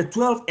summoned the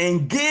 12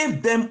 and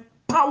gave them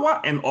power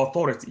and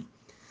authority.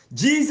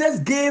 Jesus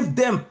gave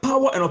them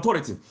power and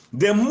authority.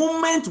 The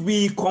moment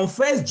we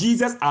confess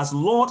Jesus as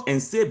Lord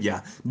and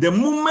Savior, the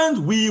moment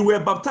we were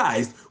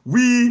baptized,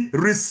 we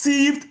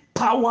received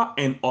power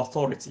and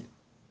authority.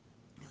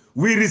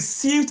 We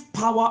received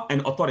power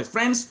and authority.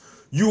 Friends,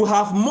 you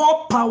have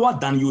more power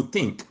than you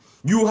think.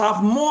 You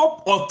have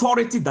more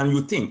authority than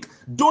you think.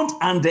 Don't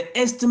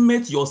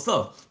underestimate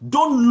yourself.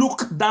 Don't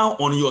look down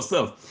on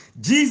yourself.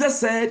 Jesus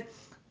said,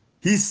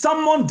 he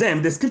summoned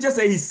them, the scripture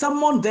says he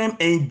summoned them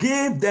and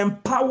gave them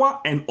power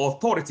and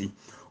authority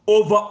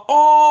over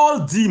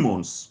all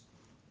demons.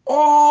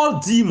 All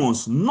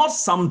demons, not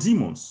some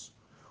demons.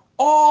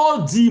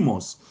 All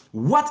demons.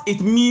 What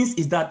it means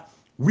is that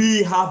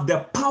we have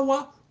the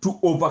power to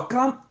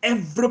overcome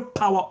every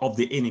power of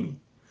the enemy.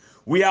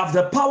 We have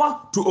the power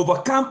to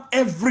overcome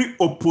every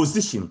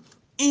opposition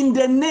in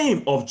the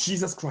name of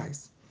Jesus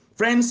Christ.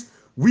 Friends,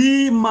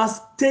 we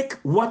must take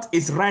what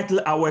is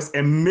rightly ours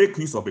and make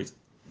use of it.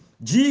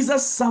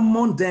 Jesus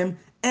summoned them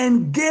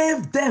and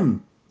gave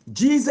them.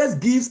 Jesus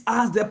gives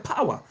us the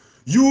power.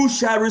 You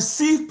shall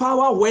receive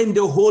power when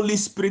the Holy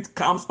Spirit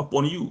comes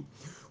upon you.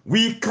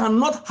 We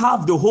cannot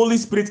have the Holy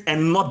Spirit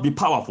and not be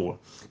powerful.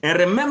 And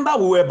remember,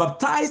 we were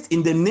baptized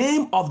in the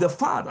name of the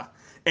Father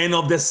and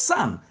of the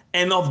Son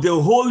and of the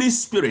Holy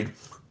Spirit.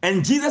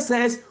 And Jesus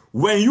says,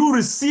 when you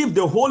receive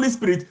the Holy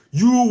Spirit,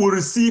 you will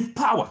receive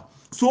power.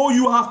 So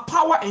you have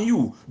power in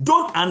you.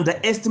 Don't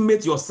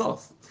underestimate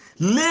yourself.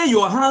 Lay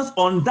your hands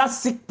on that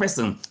sick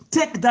person.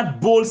 Take that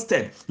bold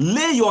step.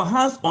 Lay your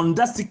hands on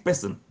that sick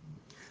person.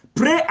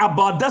 Pray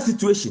about that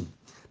situation.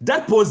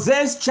 That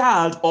possessed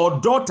child or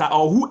daughter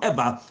or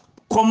whoever,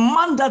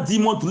 command that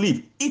demon to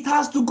leave. It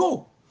has to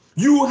go.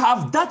 You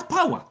have that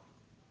power.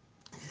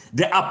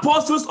 The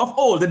apostles of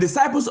old, the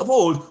disciples of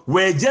old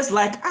were just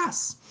like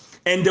us.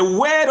 And the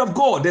word of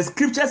God, the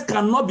scriptures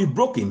cannot be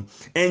broken.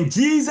 And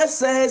Jesus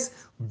says,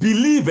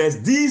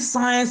 believers, these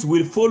signs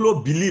will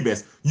follow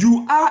believers.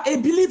 You are a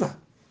believer.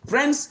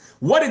 Friends,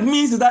 what it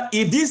means is that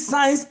if these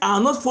signs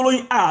are not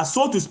following us,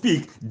 so to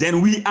speak,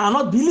 then we are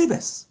not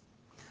believers.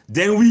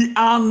 Then we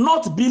are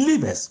not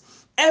believers.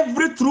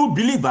 Every true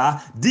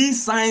believer,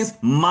 these signs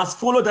must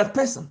follow that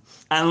person,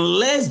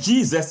 unless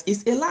Jesus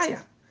is a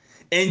liar.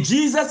 And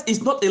Jesus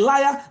is not a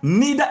liar,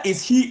 neither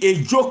is he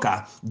a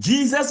joker.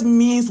 Jesus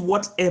means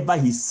whatever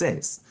he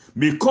says,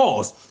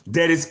 because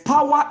there is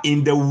power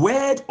in the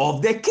word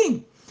of the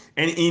King.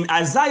 And in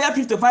Isaiah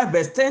 55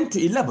 verse 10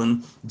 to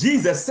 11,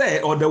 Jesus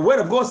said, or the word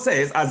of God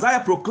says,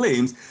 Isaiah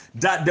proclaims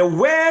that the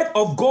word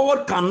of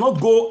God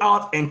cannot go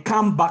out and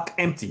come back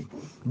empty.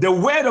 The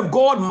word of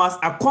God must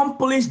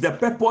accomplish the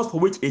purpose for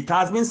which it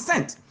has been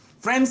sent.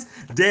 Friends,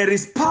 there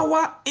is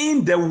power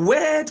in the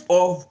word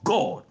of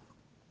God.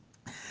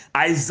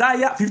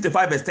 Isaiah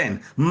 55 verse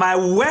 10, my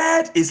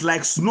word is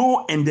like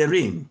snow and the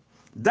rain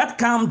that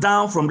come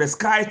down from the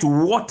sky to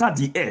water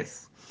the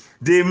earth.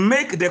 They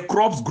make the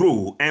crops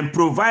grow and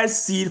provide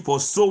seed for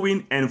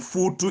sowing and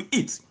food to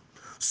eat.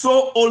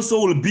 So also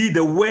will be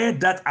the word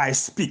that I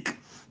speak.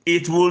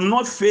 It will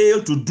not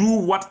fail to do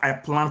what I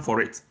plan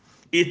for it.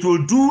 It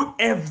will do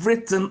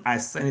everything I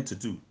send it to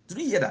do. Did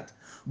you hear that?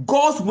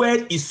 God's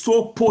word is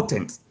so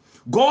potent.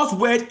 God's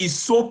word is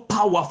so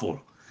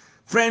powerful.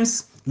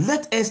 Friends,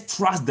 let us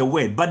trust the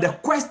word. But the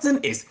question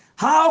is,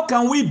 how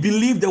can we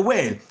believe the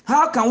word?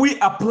 How can we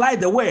apply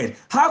the word?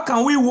 How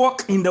can we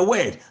walk in the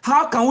word?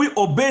 How can we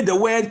obey the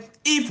word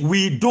if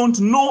we don't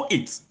know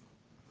it?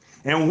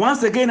 And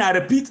once again, I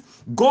repeat,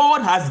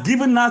 God has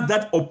given us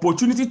that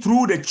opportunity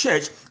through the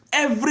church.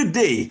 Every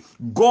day,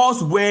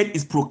 God's word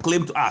is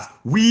proclaimed to us.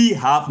 We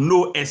have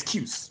no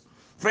excuse.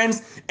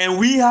 Friends, and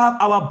we have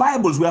our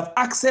Bibles. We have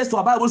access to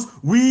our Bibles.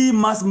 We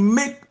must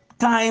make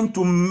time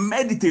to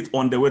meditate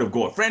on the word of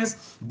God.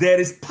 Friends, there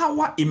is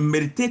power in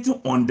meditating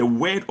on the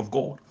word of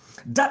God.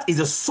 That is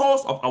the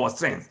source of our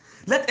strength.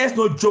 Let us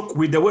not joke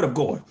with the word of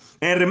God.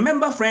 And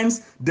remember,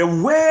 friends, the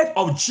word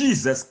of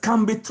Jesus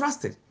can be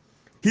trusted.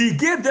 He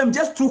gave them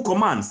just 2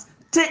 commands.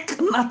 Take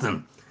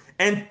nothing.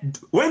 And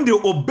when they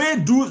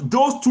obeyed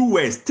those 2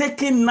 words,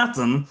 taking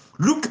nothing,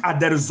 look at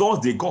the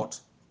results they got.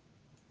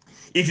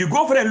 If you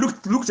go for and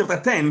Luke chapter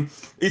 10,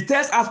 it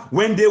tells us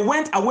when they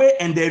went away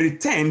and they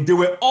returned, they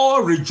were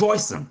all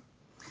rejoicing.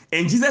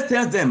 And Jesus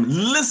tells them,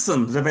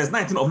 listen, the verse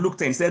 19 of Luke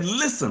 10, he said,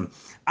 listen,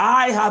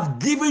 I have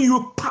given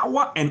you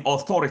power and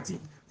authority.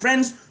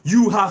 Friends,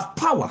 you have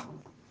power.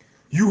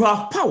 You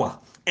have power.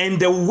 And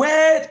the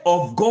word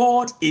of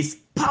God is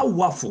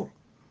powerful.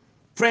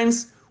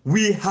 Friends,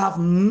 we have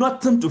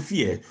nothing to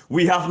fear.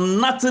 We have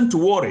nothing to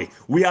worry.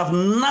 We have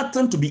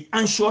nothing to be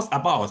anxious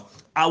about.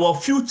 Our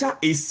future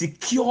is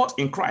secured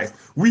in Christ.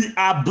 We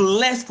are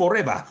blessed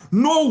forever.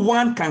 No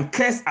one can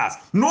curse us.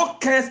 No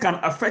curse can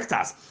affect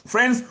us.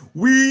 Friends,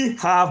 we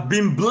have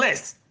been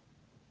blessed.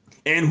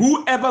 And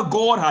whoever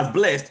God has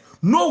blessed,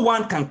 no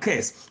one can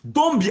curse.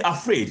 Don't be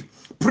afraid.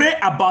 Pray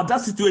about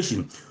that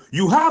situation.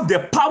 You have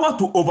the power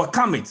to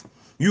overcome it.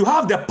 You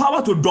have the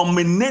power to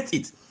dominate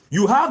it.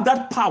 You have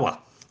that power.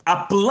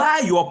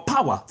 Apply your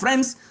power.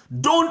 Friends,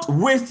 don't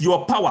waste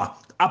your power.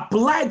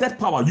 Apply that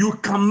power. You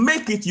can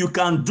make it. You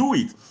can do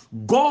it.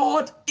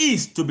 God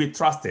is to be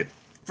trusted.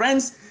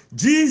 Friends,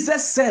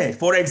 Jesus said,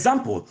 for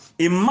example,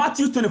 in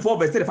Matthew 24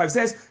 verse 35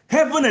 says,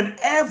 heaven and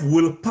earth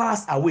will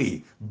pass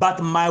away,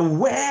 but my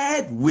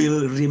word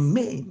will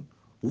remain.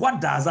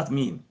 What does that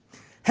mean?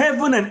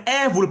 Heaven and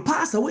earth will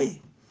pass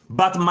away,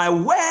 but my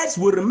words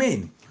will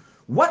remain.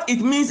 What it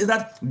means is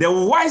that the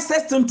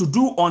wisest thing to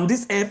do on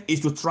this earth is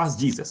to trust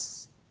Jesus.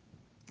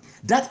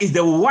 That is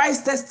the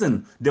wisest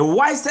thing. The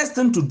wisest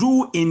thing to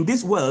do in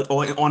this world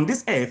or on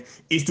this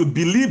earth is to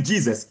believe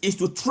Jesus, is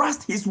to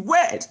trust his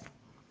word.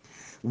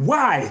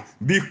 Why?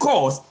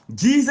 Because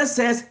Jesus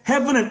says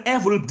heaven and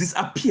earth will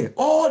disappear.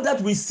 All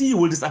that we see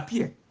will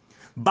disappear.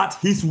 But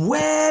his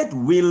word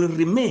will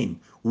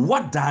remain.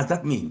 What does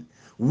that mean?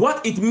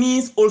 What it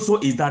means also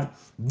is that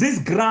this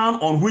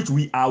ground on which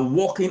we are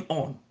walking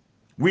on,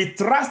 we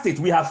trust it.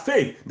 We have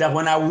faith that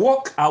when I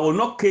walk, I will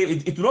not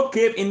cave. It will not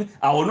cave in.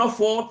 I will not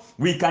fall.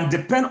 We can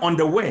depend on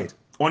the word,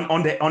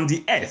 on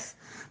the earth.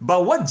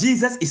 But what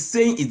Jesus is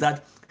saying is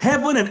that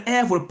heaven and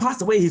earth will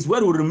pass away. His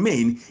word will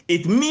remain.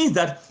 It means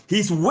that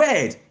his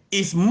word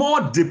is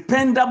more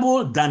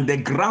dependable than the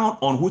ground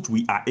on which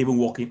we are even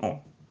walking on.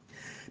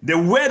 The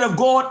word of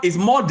God is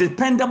more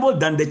dependable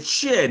than the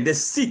chair, the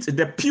seat,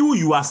 the pew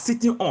you are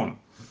sitting on.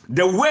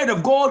 The word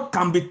of God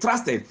can be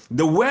trusted.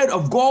 The word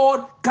of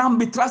God can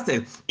be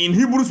trusted. In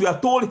Hebrews, we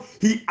are told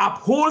he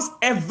upholds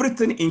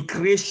everything in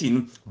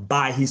creation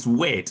by his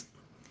word.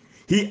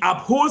 He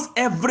upholds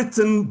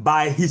everything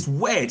by his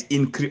word,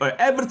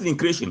 everything in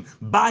creation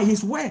by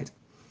his word.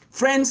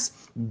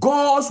 Friends,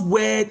 God's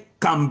word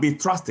can be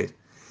trusted.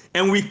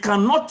 And we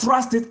cannot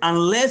trust it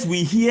unless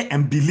we hear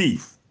and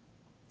believe.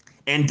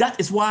 And that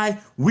is why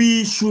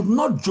we should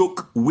not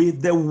joke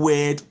with the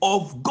word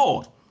of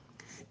God.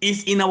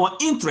 It's in our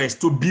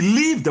interest to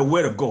believe the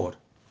word of God.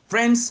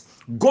 Friends,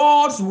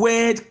 God's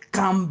word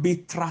can be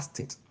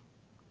trusted.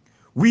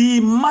 We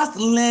must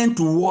learn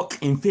to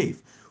walk in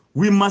faith.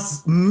 We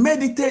must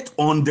meditate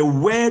on the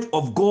word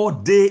of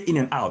God day in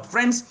and out.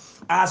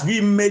 Friends, as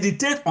we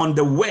meditate on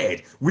the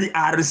word, we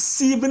are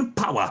receiving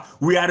power.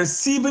 We are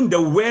receiving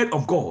the word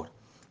of God.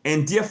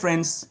 And dear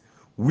friends,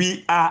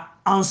 we are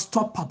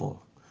unstoppable.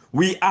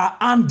 We are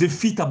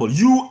undefeatable.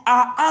 You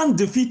are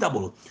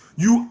undefeatable.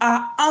 You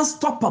are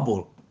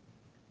unstoppable.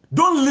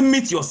 Don't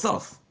limit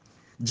yourself.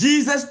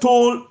 Jesus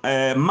told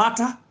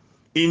Martha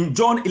in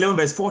John 11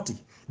 verse 40,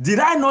 did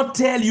I not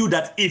tell you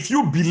that if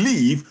you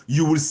believe,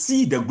 you will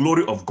see the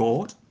glory of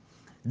God?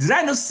 Did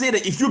I not say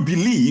that if you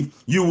believe,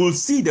 you will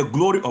see the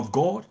glory of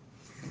God?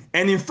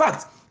 And in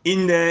fact,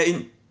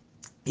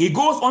 he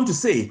goes on to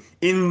say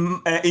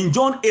in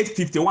John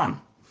 8:51,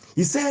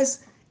 he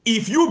says,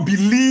 if you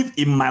believe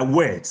in my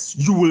words,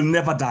 you will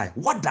never die.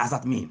 What does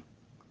that mean?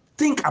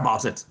 Think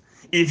about it.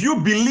 If you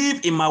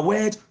believe in my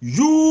word,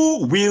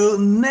 you will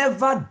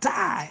never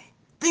die.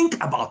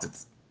 Think about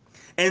it.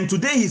 And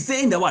today he's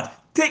saying that what?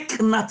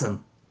 Take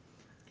nothing.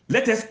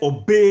 Let us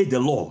obey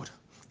the Lord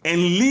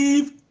and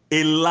live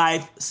a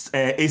life,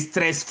 a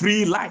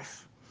stress-free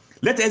life.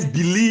 Let us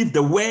believe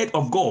the word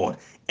of God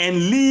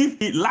and live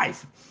a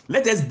life.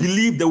 Let us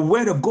believe the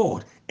word of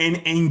God and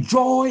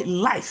enjoy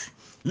life.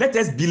 Let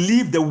us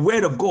believe the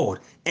word of God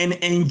and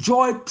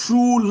enjoy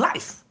true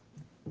life.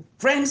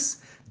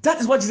 Friends,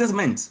 that is what Jesus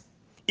meant.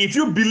 If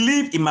you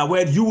believe in my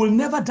word, you will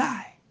never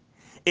die.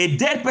 A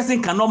dead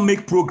person cannot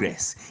make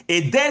progress.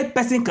 A dead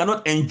person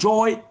cannot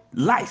enjoy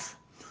life.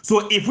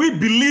 So if we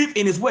believe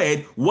in his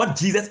word, what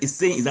Jesus is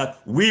saying is that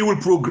we will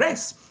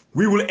progress.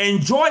 We will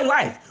enjoy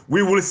life.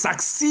 We will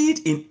succeed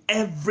in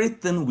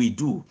everything we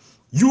do.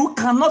 You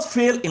cannot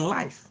fail in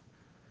life.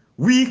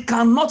 We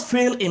cannot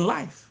fail in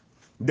life.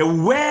 The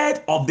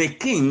word of the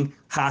king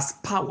has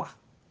power.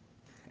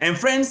 And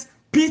friends,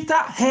 Peter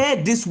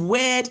heard this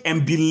word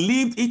and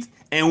believed it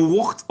and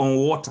walked on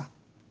water.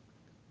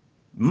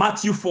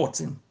 Matthew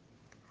 14.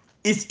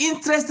 It's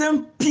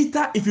interesting,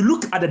 Peter, if you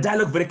look at the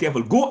dialogue very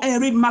carefully, go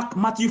and read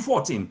Matthew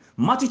 14.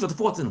 Matthew chapter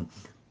 14.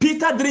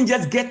 Peter didn't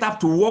just get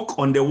up to walk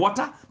on the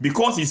water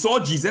because he saw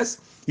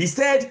Jesus. He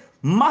said,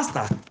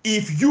 Master,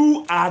 if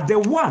you are the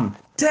one,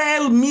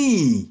 tell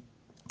me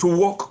to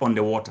walk on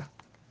the water.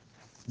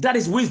 That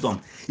is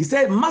wisdom. He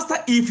said, Master,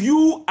 if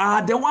you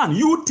are the one,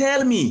 you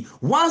tell me.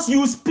 Once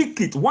you speak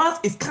it, once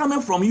it's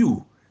coming from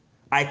you,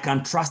 I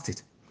can trust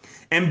it.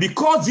 And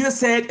because Jesus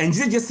said, and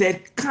Jesus just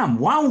said, come,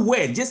 one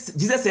word,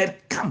 Jesus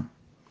said, come.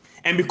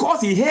 And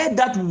because he heard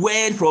that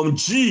word from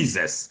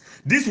Jesus,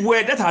 this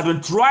word that has been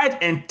tried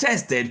and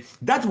tested,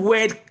 that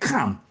word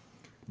come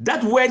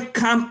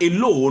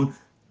alone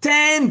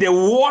turned the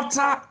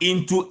water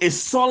into a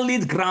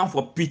solid ground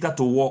for Peter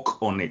to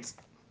walk on it.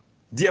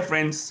 Dear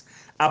friends,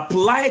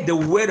 apply the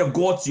word of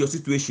God to your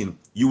situation.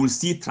 You will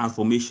see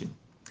transformation.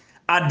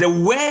 At the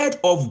word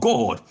of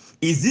God,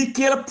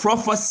 Ezekiel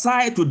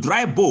prophesied to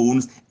dry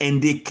bones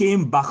and they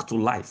came back to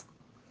life.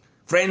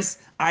 Friends,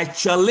 I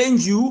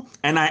challenge you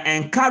and I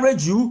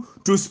encourage you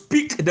to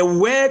speak the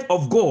word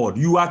of God.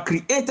 You are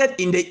created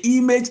in the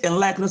image and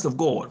likeness of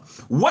God.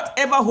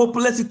 Whatever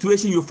hopeless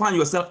situation you find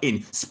yourself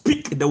in,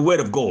 speak the word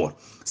of God.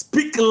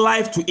 Speak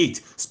life to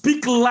it.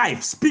 Speak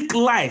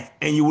life,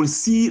 and you will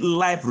see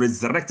life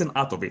resurrecting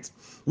out of it.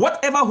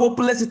 Whatever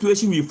hopeless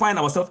situation we find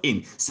ourselves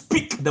in,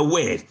 speak the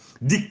word.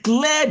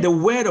 Declare the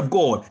word of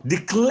God.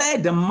 Declare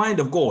the mind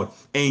of God,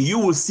 and you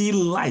will see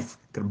life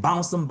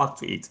bouncing back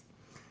to it.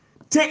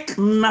 Take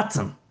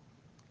nothing.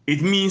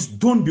 It means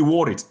don't be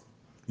worried.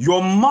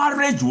 Your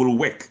marriage will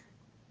work.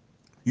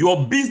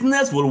 Your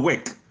business will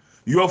work.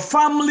 Your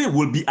family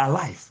will be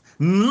alive.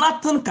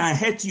 Nothing can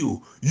hurt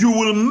you. You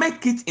will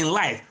make it in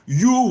life.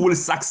 You will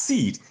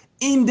succeed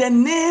in the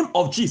name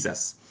of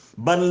Jesus.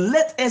 But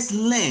let us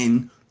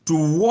learn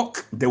to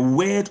walk the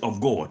word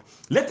of God.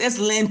 Let us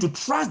learn to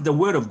trust the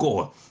word of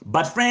God.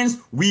 But friends,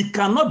 we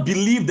cannot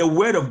believe the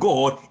word of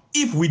God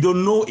if we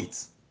don't know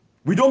it.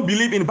 We don't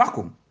believe in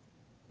vacuum.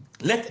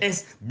 Let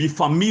us be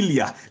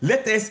familiar.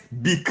 Let us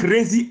be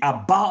crazy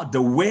about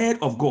the word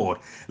of God.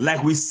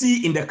 Like we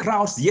see in the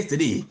crowds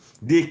yesterday,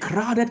 they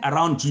crowded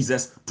around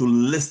Jesus to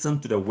listen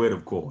to the word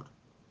of God.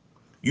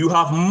 You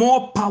have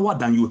more power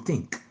than you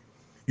think.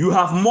 You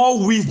have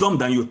more wisdom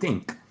than you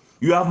think.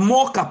 You have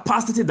more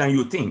capacity than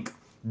you think.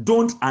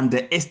 Don't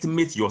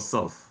underestimate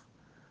yourself.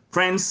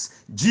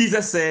 Friends,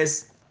 Jesus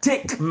says,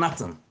 take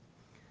nothing.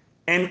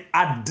 And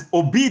at the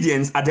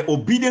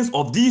obedience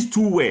of these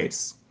two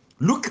words,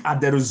 look at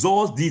the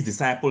results these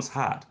disciples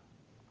had.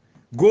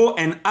 Go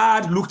and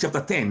add Luke chapter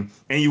 10,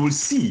 and you will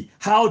see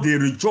how they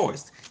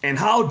rejoiced and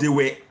how they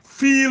were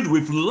filled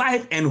with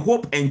life and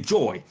hope and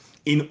joy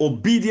in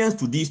obedience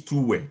to these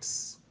two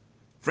words.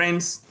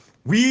 Friends,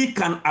 we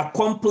can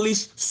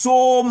accomplish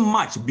so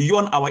much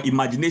beyond our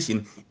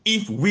imagination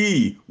if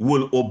we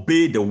will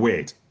obey the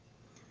word.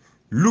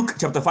 Luke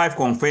chapter 5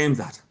 confirms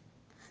that.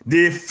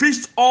 They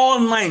fished all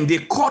night, they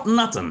caught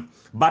nothing,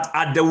 but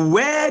at the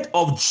word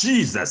of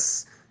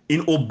Jesus,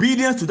 in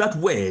obedience to that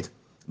word,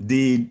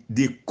 they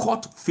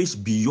caught fish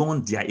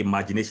beyond their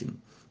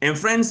imagination. And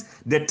friends,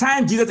 the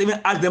time Jesus even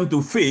asked them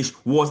to fish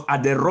was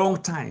at the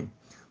wrong time.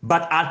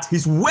 But at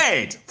his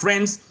word,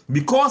 friends,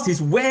 because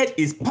his word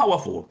is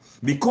powerful,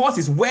 because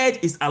his word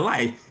is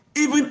alive,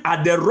 even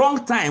at the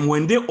wrong time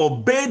when they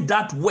obeyed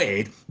that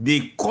word,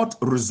 they got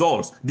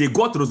results. They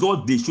got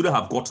results they shouldn't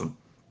have gotten.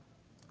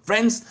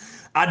 Friends,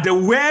 at the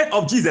word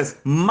of Jesus,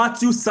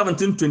 Matthew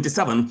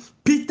 17:27,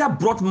 Peter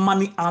brought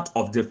money out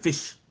of the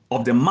fish,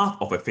 of the mouth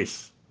of a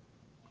fish.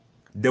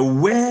 The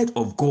word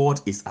of God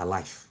is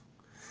alive.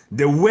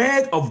 The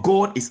word of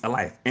God is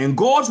alive. And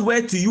God's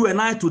word to you and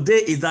I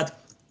today is that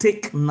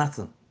take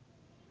nothing.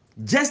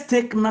 Just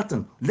take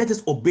nothing. Let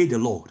us obey the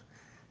Lord.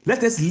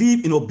 Let us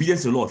live in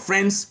obedience to the Lord.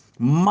 Friends,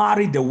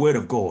 marry the word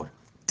of God.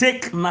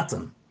 Take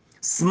nothing.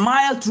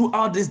 Smile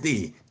throughout this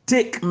day.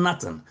 Take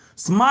nothing.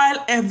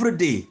 Smile every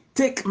day.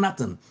 Take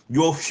nothing.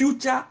 Your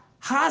future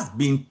has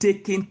been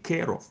taken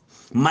care of.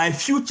 My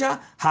future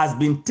has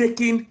been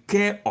taken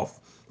care of.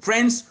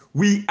 Friends,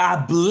 we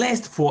are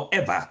blessed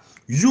forever.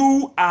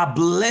 You are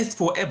blessed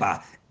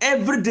forever.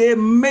 Every day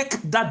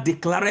make that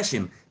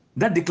declaration.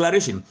 that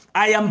declaration.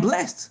 I am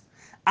blessed.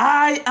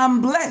 I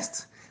am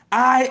blessed.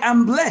 I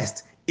am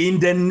blessed in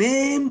the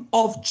name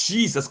of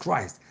Jesus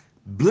Christ.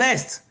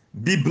 Blessed,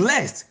 be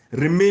blessed,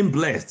 remain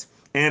blessed.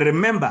 And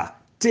remember,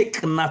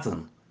 take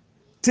nothing.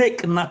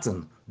 Take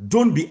nothing.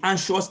 Don't be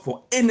anxious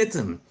for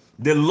anything.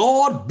 The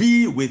Lord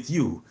be with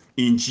you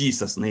in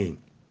Jesus' name.